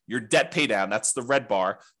loan, your debt pay down, that's the red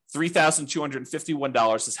bar.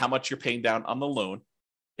 $3,251 is how much you're paying down on the loan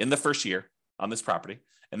in the first year on this property.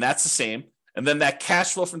 And that's the same. And then that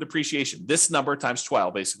cash flow from depreciation, this number times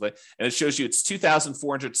 12, basically. And it shows you it's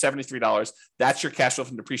 $2,473. That's your cash flow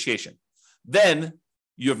from depreciation. Then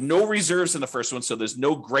you have no reserves in the first one, so there's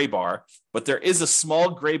no gray bar, but there is a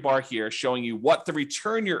small gray bar here showing you what the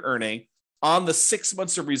return you're earning on the 6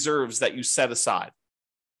 months of reserves that you set aside.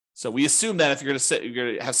 So we assume that if you're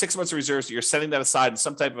going to have 6 months of reserves, you're setting that aside in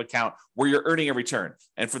some type of account where you're earning a return.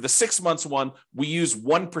 And for the 6 months one, we use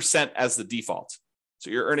 1% as the default. So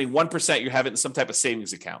you're earning 1%, you have it in some type of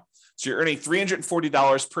savings account. So you're earning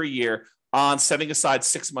 $340 per year on setting aside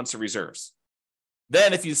 6 months of reserves.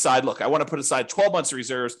 Then if you decide, look, I want to put aside 12 months of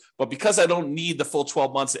reserves, but because I don't need the full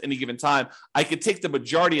 12 months at any given time, I can take the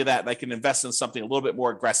majority of that and I can invest in something a little bit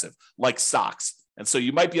more aggressive, like stocks. And so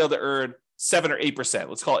you might be able to earn 7 or 8%.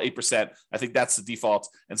 Let's call it 8%. I think that's the default.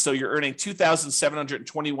 And so you're earning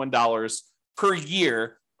 $2,721 per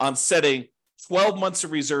year on setting 12 months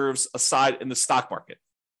of reserves aside in the stock market.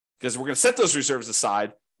 Because we're going to set those reserves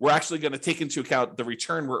aside, we're actually going to take into account the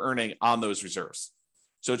return we're earning on those reserves.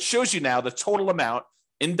 So it shows you now the total amount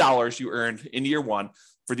in dollars you earned in year one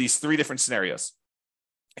for these three different scenarios.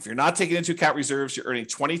 If you're not taking into account reserves, you're earning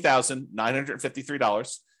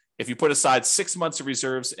 $20,953. If you put aside 6 months of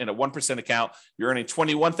reserves in a 1% account, you're earning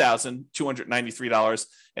 $21,293.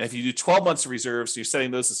 And if you do 12 months of reserves, so you're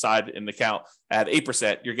setting those aside in the account at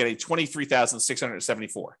 8%, you're getting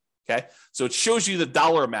 $23,674. Okay. So it shows you the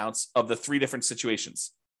dollar amounts of the three different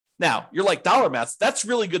situations. Now, you're like, dollar amounts, that's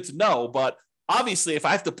really good to know, but Obviously, if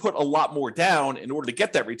I have to put a lot more down in order to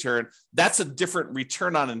get that return, that's a different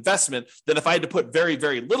return on investment than if I had to put very,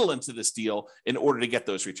 very little into this deal in order to get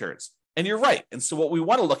those returns. And you're right. And so what we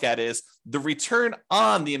want to look at is the return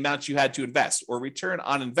on the amount you had to invest, or return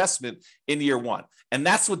on investment in year one. And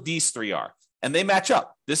that's what these three are. And they match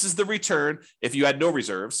up. This is the return if you had no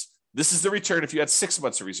reserves. This is the return if you had 6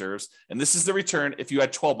 months of reserves. And this is the return if you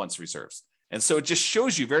had 12 months of reserves. And so it just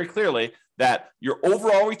shows you very clearly that your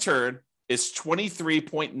overall return is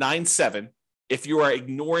 23.97 if you are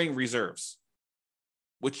ignoring reserves,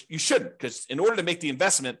 which you shouldn't, because in order to make the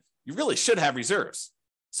investment, you really should have reserves.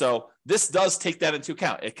 So this does take that into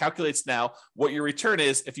account. It calculates now what your return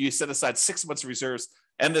is if you set aside 6 months of reserves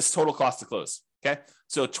and this total cost to close. Okay.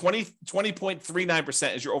 So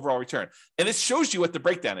 20.39% is your overall return. And it shows you what the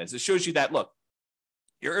breakdown is. It shows you that, look,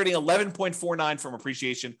 you're earning 11.49 from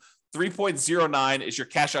appreciation. 3.09 is your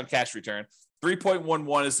cash on cash return.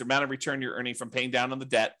 3.11 is the amount of return you're earning from paying down on the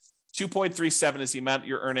debt. 2.37 is the amount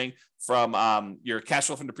you're earning from your cash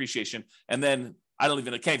flow from depreciation. And then I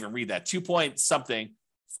can't even read that. 2 point something,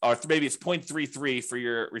 or maybe it's 0.33 for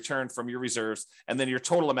your return from your reserves. And then your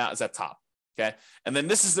total amount is at top. Okay. And then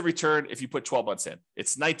this is the return if you put 12 months in.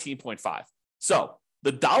 It's 19.5. So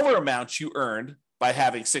the dollar amount you earned by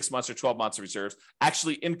having 6 months or 12 months of reserves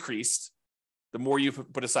actually increased the more you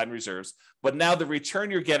put aside in reserves. But now the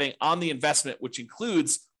return you're getting on the investment, which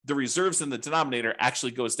includes the reserves in the denominator,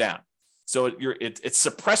 actually goes down. So it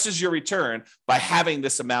suppresses your return by having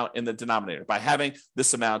this amount in the denominator, by having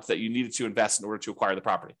this amount that you needed to invest in order to acquire the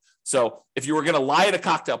property. So if you were going to lie at a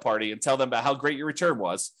cocktail party and tell them about how great your return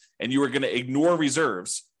was, and you were going to ignore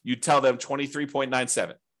reserves, you'd tell them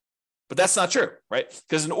 23.97. But that's not true, right?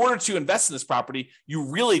 Because in order to invest in this property, you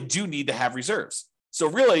really do need to have reserves. So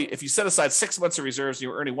really, if you set aside 6 months of reserves and you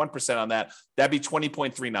were earning 1% on that, that'd be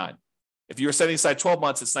 20.39. If you were setting aside 12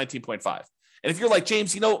 months, it's 19.5. And if you're like,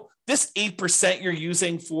 James, this 8% you're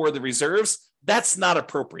using for the reserves, that's not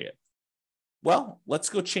appropriate. Well, let's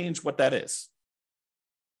go change what that is.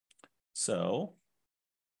 So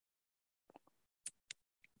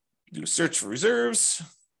do a search for reserves.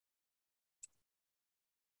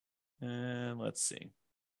 And let's see.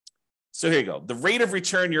 So here you go. The rate of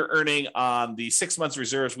return you're earning on the 6 months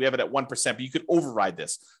reserves, we have it at 1%, but you could override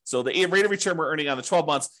this. So the rate of return we're earning on the 12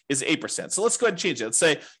 months is 8%. So let's go ahead and change it. Let's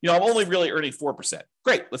say, I'm only really earning 4%.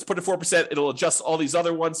 Great. Let's put it 4%. It'll adjust all these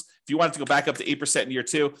other ones. If you want it to go back up to 8% in year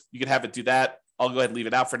two, you can have it do that. I'll go ahead and leave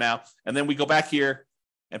it out for now. And then we go back here,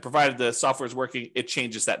 and provided the software is working, it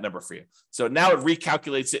changes that number for you. So now it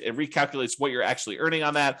recalculates it. It recalculates what you're actually earning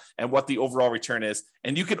on that and what the overall return is.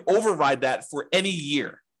 And you can override that for any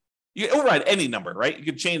year. You can override any number, right? You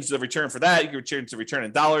can change the return for that. You can change the return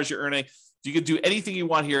in dollars you're earning. You can do anything you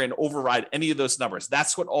want here and override any of those numbers.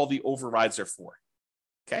 That's what all the overrides are for.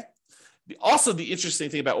 Okay. Also, the interesting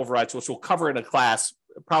thing about overrides, which we'll cover in a class,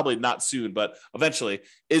 probably not soon, but eventually,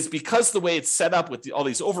 is because the way it's set up with all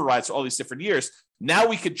these overrides for all these different years, now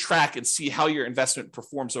we could track and see how your investment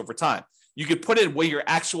performs over time. You could put in what your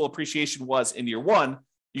actual appreciation was in year one.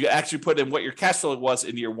 You actually put in what your cash flow was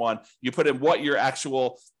in year one. You put in what your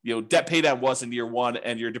actual debt pay down was in year one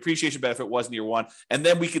and your depreciation benefit was in year one. And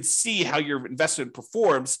then we could see how your investment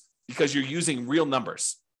performs because you're using real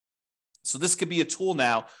numbers. So this could be a tool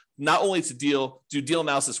now, not only to do deal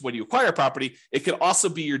analysis when you acquire a property, it could also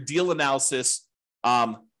be your deal analysis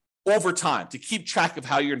over time to keep track of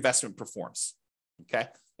how your investment performs. Okay.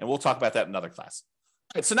 And we'll talk about that in another class.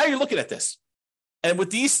 All right, so now you're looking at this. And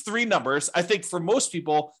with these three numbers, I think for most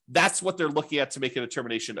people, that's what they're looking at to make a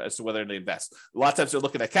determination as to whether they invest. A lot of times they're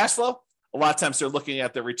looking at cash flow. A lot of times they're looking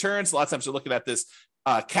at the returns. A lot of times they're looking at this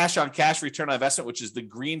cash on cash return on investment, which is the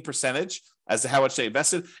green percentage as to how much they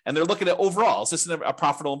invested. And they're looking at overall, is this a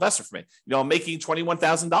profitable investment for me? I'm making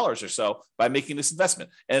 $21,000 or so by making this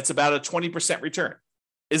investment. And it's about a 20% return.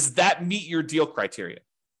 Does that meet your deal criteria?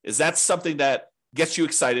 Is that something that gets you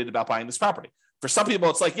excited about buying this property? For some people,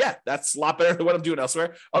 it's like, yeah, that's a lot better than what I'm doing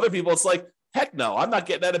elsewhere. Other people, it's like, heck no, I'm not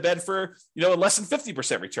getting out of bed for, less than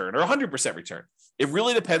 50% return or 100% return. It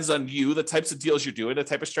really depends on you, the types of deals you're doing, the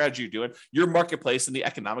type of strategy you're doing, your marketplace, and the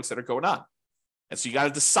economics that are going on. And so you got to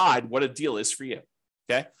decide what a deal is for you.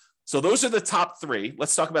 Okay. So those are the top three.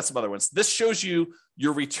 Let's talk about some other ones. This shows you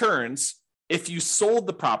your returns if you sold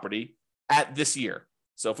the property at this year.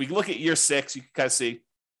 So if we look at year 6, you can kind of see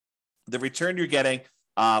the return you're getting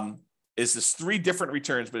is this 3 different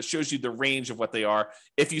returns, but it shows you the range of what they are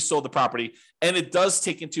if you sold the property. And it does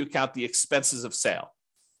take into account the expenses of sale.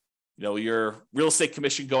 Your real estate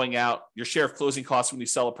commission going out, your share of closing costs when you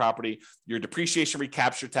sell a property, your depreciation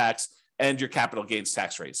recapture tax, and your capital gains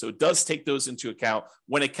tax rate. So it does take those into account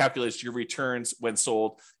when it calculates your returns when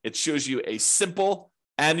sold. It shows you a simple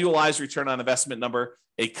annualized return on investment number,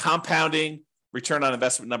 a compounding return on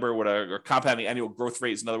investment number, or compounding annual growth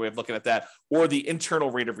rate is another way of looking at that, or the internal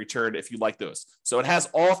rate of return if you like those. So it has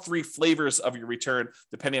all three flavors of your return,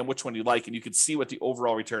 depending on which one you like, and you can see what the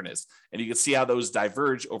overall return is. And you can see how those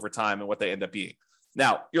diverge over time and what they end up being.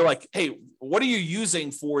 Now, you're like, hey, what are you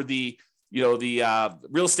using for the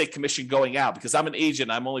real estate commission going out? Because I'm an agent,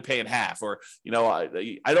 I'm only paying half, or,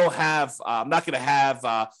 I don't have, I'm not going to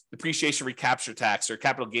have depreciation recapture tax or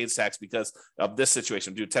capital gains tax because of this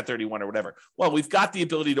situation, do 1031 or whatever. Well, we've got the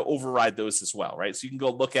ability to override those as well, right? So you can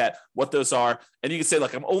go look at what those are, and you can say,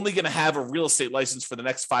 look, I'm only going to have a real estate license for the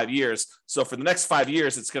next 5 years. So for the next 5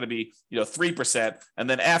 years, it's going to be, 3%. And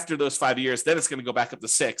then after those 5 years, then it's going to go back up to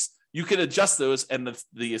 6%. You can adjust those, and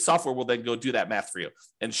the software will then go do that math for you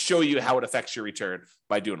and show you how it affects your return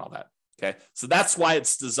by doing all that. Okay, so that's why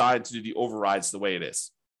it's designed to do the overrides the way it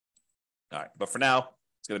is. All right, but for now,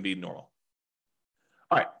 it's going to be normal.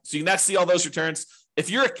 All right, so you can next see all those returns. If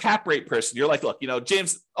you're a cap rate person, you're like, look,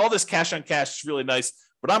 James, all this cash on cash is really nice,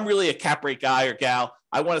 but I'm really a cap rate guy or gal.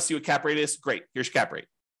 I want to see what cap rate is. Great, here's your cap rate.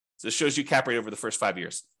 So it shows you cap rate over the first 5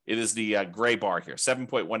 years. It is the gray bar here,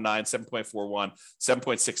 7.19, 7.41,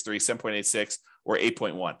 7.63, 7.86, or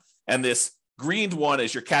 8.1. And this green one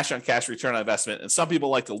is your cash on cash return on investment. And some people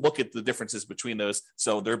like to look at the differences between those.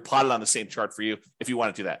 So they're plotted on the same chart for you if you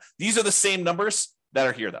want to do that. These are the same numbers that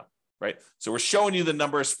are here though, right? So we're showing you the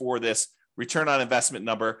numbers for this return on investment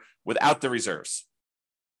number without the reserves.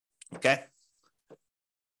 Okay.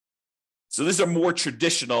 So these are more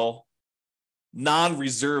traditional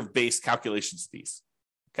non-reserve based calculations of these.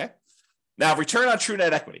 Okay. Now, return on true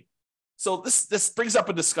net equity. So this brings up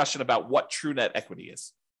a discussion about what true net equity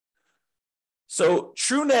is. So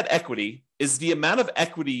true net equity is the amount of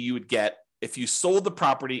equity you would get if you sold the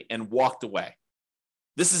property and walked away.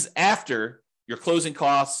 This is after your closing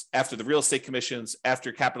costs, after the real estate commissions,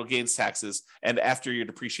 after capital gains taxes, and after your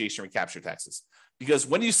depreciation recapture taxes. Because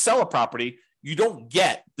when you sell a property, you don't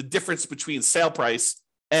get the difference between sale price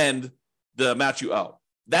and the amount you owe.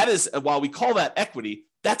 That is, while we call that equity,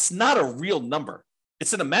 that's not a real number.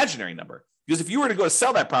 It's an imaginary number. Because if you were to go to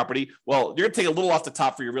sell that property, well, you're going to take a little off the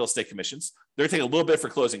top for your real estate commissions. They're going to take a little bit for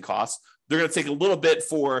closing costs. They're going to take a little bit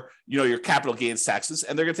for, your capital gains taxes,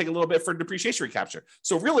 and they're going to take a little bit for depreciation recapture.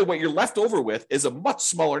 So really what you're left over with is a much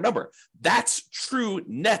smaller number. That's true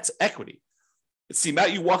net equity. It's the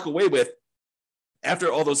amount you walk away with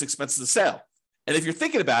after all those expenses of sale. And if you're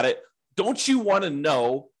thinking about it, don't you want to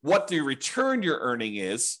know what the return you're earning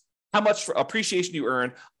is, how much for appreciation you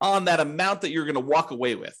earn on that amount that you're going to walk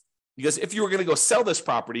away with? Because if you were going to go sell this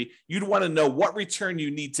property, you'd want to know what return you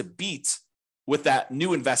need to beat with that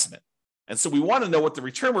new investment. And so we want to know what the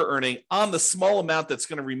return we're earning on the small amount that's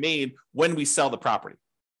going to remain when we sell the property.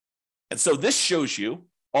 And so this shows you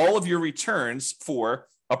all of your returns for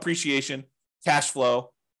appreciation, cash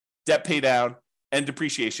flow, debt pay down, and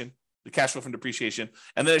depreciation, the cash flow from depreciation.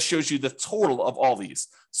 And then it shows you the total of all these.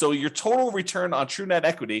 So your total return on true net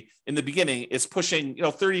equity in the beginning is pushing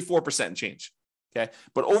 34% and change. Okay.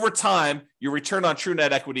 But over time, your return on true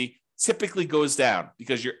net equity typically goes down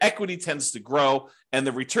because your equity tends to grow, and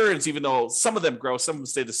the returns, even though some of them grow, some of them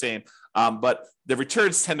stay the same, but the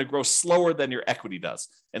returns tend to grow slower than your equity does.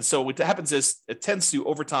 And so what happens is it tends to,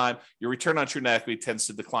 over time, your return on true net equity tends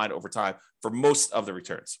to decline over time for most of the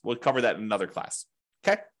returns. We'll cover that in another class.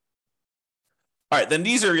 Okay. All right. Then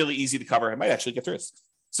these are really easy to cover. I might actually get through this.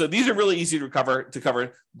 So these are really easy to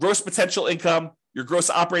cover gross potential income, your gross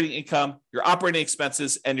operating income, your operating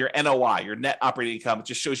expenses, and your NOI, your net operating income. It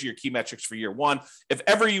just shows you your key metrics for year one. If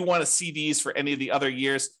ever you want to see these for any of the other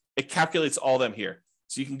years, it calculates all of them here.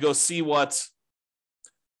 So you can go see what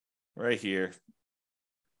right here.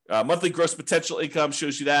 Monthly gross potential income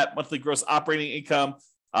shows you that. Monthly gross operating income,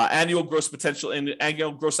 annual gross potential and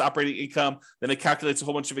annual gross operating income. Then it calculates a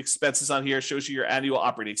whole bunch of expenses on here, shows you your annual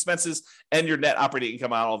operating expenses and your net operating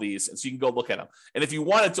income on all these. And so you can go look at them. And if you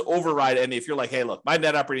wanted to override any, if you're like, hey, look, my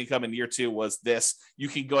net operating income in year two was this, you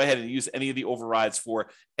can go ahead and use any of the overrides for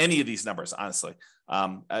any of these numbers, honestly.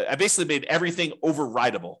 I basically made everything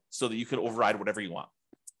overrideable so that you can override whatever you want.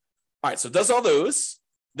 All right, so it does all those.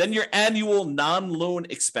 Then your annual non-loan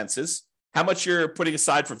expenses, how much you're putting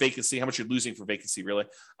aside for vacancy, how much you're losing for vacancy, really.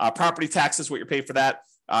 Property taxes, what you're paying for that.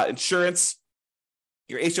 Insurance,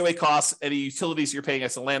 your HOA costs, any utilities you're paying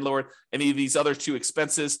as a landlord, any of these other two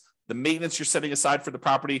expenses, the maintenance you're setting aside for the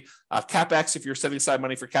property, CapEx, if you're setting aside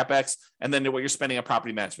money for CapEx, and then what you're spending on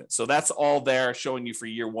property management. So that's all there showing you for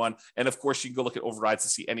year one. And of course, you can go look at overrides to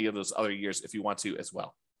see any of those other years if you want to as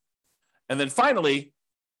well. And then finally,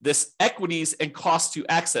 this equities and cost to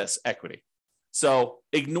access equity. So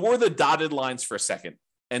ignore the dotted lines for a second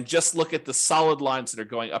and just look at the solid lines that are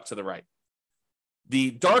going up to the right.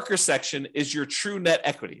 The darker section is your true net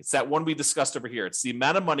equity. It's that one we discussed over here. It's the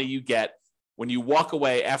amount of money you get when you walk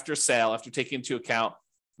away after sale, after taking into account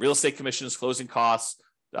real estate commissions, closing costs,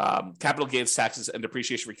 capital gains taxes, and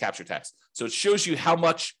depreciation recapture tax. So it shows you how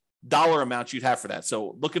much dollar amount you'd have for that.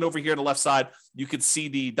 So looking over here on the left side, you can see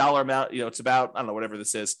the dollar amount. It's about, I don't know, whatever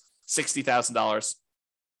this is, $60,000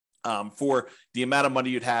 for the amount of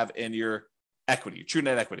money you'd have in your equity, your true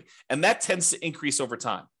net equity. And that tends to increase over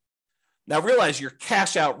time. Now realize your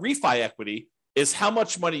cash out refi equity is how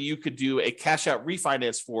much money you could do a cash out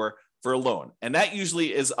refinance for a loan. And that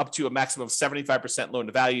usually is up to a maximum of 75% loan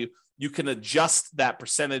to value. You can adjust that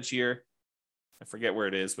percentage here. I forget where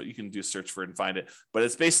it is, but you can do a search for it and find it. But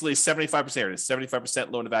it's basically 75%. It is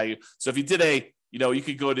 75% loan to value. So if you did you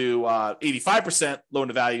could go to 85% loan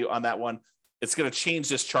to value on that one. It's going to change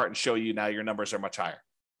this chart and show you now your numbers are much higher.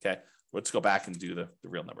 Okay. Let's go back and do the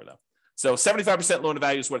real number though. So 75% loan to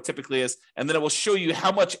value is what it typically is. And then it will show you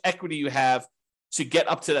how much equity you have to get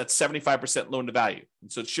up to that 75% loan to value.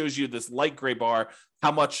 And so it shows you this light gray bar,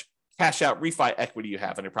 how much cash out refi equity you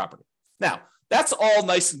have on your property. Now, that's all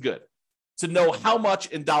nice and good to know how much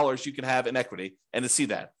in dollars you can have in equity and to see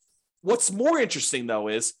that. What's more interesting though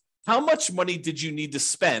is how much money did you need to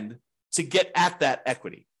spend to get at that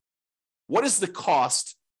equity? What is the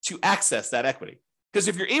cost to access that equity? Because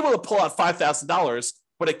if you're able to pull out $5,000,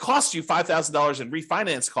 but it costs you $5,000 in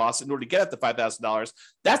refinance costs in order to get at the $5,000,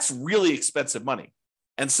 that's really expensive money.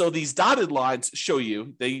 And so these dotted lines show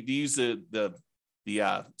you, they use the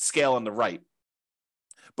scale on the right,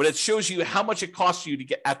 but it shows you how much it costs you to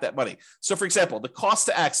get at that money. So for example, the cost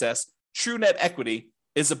to access true net equity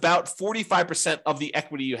is about 45% of the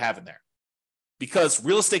equity you have in there. Because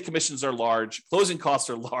real estate commissions are large, closing costs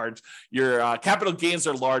are large, your capital gains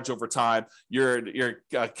are large over time, your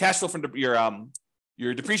cash flow from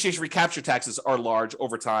your depreciation recapture taxes are large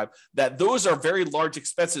over time, that those are very large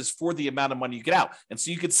expenses for the amount of money you get out. And so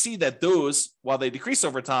you can see that those, while they decrease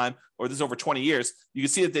over time, or this is over 20 years, you can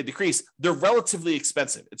see that they decrease. They're relatively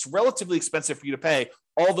expensive. It's relatively expensive for you to pay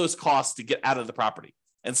all those costs to get out of the property.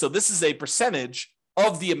 And so this is a percentage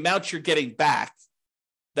of the amount you're getting back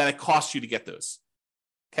that it costs you to get those.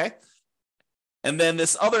 Okay. And then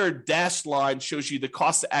this other dashed line shows you the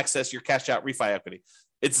cost to access your cash out refi equity.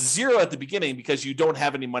 It's zero at the beginning because you don't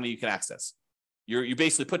have any money you can access. You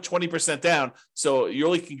basically put 20% down, so you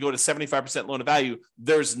only can go to 75% loan to value.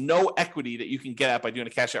 There's no equity that you can get at by doing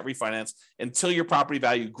a cash out refinance until your property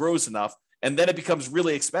value grows enough. And then it becomes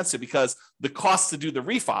really expensive because the cost to do the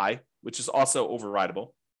refi, which is also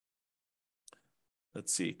overridable.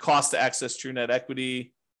 Let's see, cost to access true net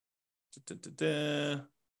equity.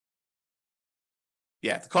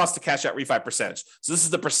 Yeah, the cost to cash out refi percentage. So this is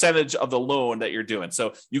the percentage of the loan that you're doing.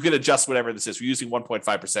 So you can adjust whatever this is. We're using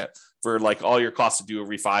 1.5% for like all your costs to do a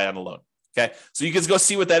refi on a loan. Okay, so you can go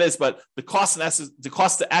see what that is, but the cost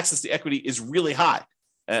to access the equity is really high.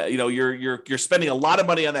 You're spending a lot of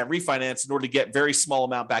money on that refinance in order to get very small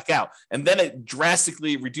amount back out, and then it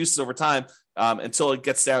drastically reduces over time until it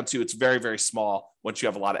gets down to it's very, very small once you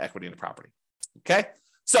have a lot of equity in the property. Okay,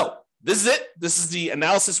 so this is it. This is the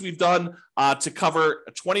analysis we've done to cover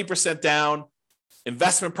a 20% down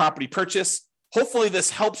investment property purchase. Hopefully this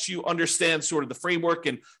helps you understand sort of the framework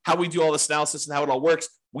and how we do all this analysis and how it all works.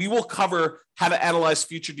 We will cover how to analyze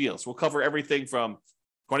future deals. We'll cover everything from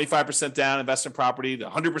 25% down investment property to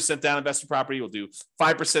 100% down investment property. We'll do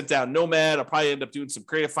 5% down Nomad. I'll probably end up doing some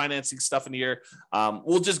creative financing stuff in here.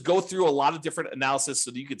 We'll just go through a lot of different analysis so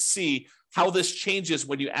that you could see how this changes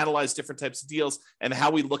when you analyze different types of deals and how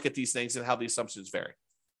we look at these things and how the assumptions vary.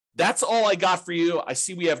 That's all I got for you. I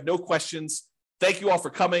see we have no questions. Thank you all for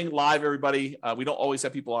coming live, everybody. We don't always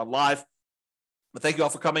have people on live, but thank you all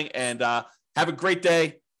for coming and have a great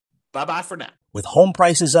day. Bye-bye for now. With home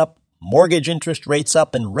prices up, mortgage interest rates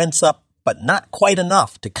up, and rents up, but not quite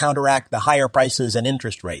enough to counteract the higher prices and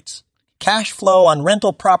interest rates. Cash flow on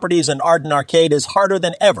rental properties in Arden Arcade is harder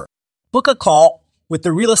than ever. Book a call with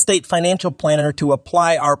the Real Estate Financial Planner to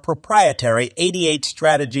apply our proprietary 88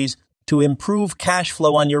 strategies to improve cash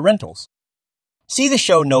flow on your rentals. See the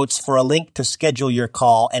show notes for a link to schedule your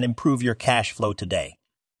call and improve your cash flow today.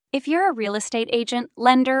 If you're a real estate agent,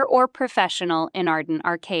 lender, or professional in Arden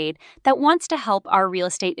Arcade that wants to help our real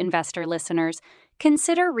estate investor listeners,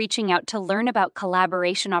 consider reaching out to learn about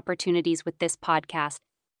collaboration opportunities with this podcast.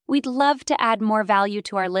 We'd love to add more value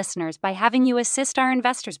to our listeners by having you assist our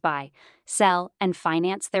investors buy, sell, and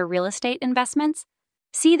finance their real estate investments.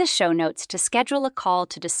 See the show notes to schedule a call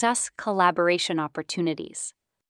to discuss collaboration opportunities.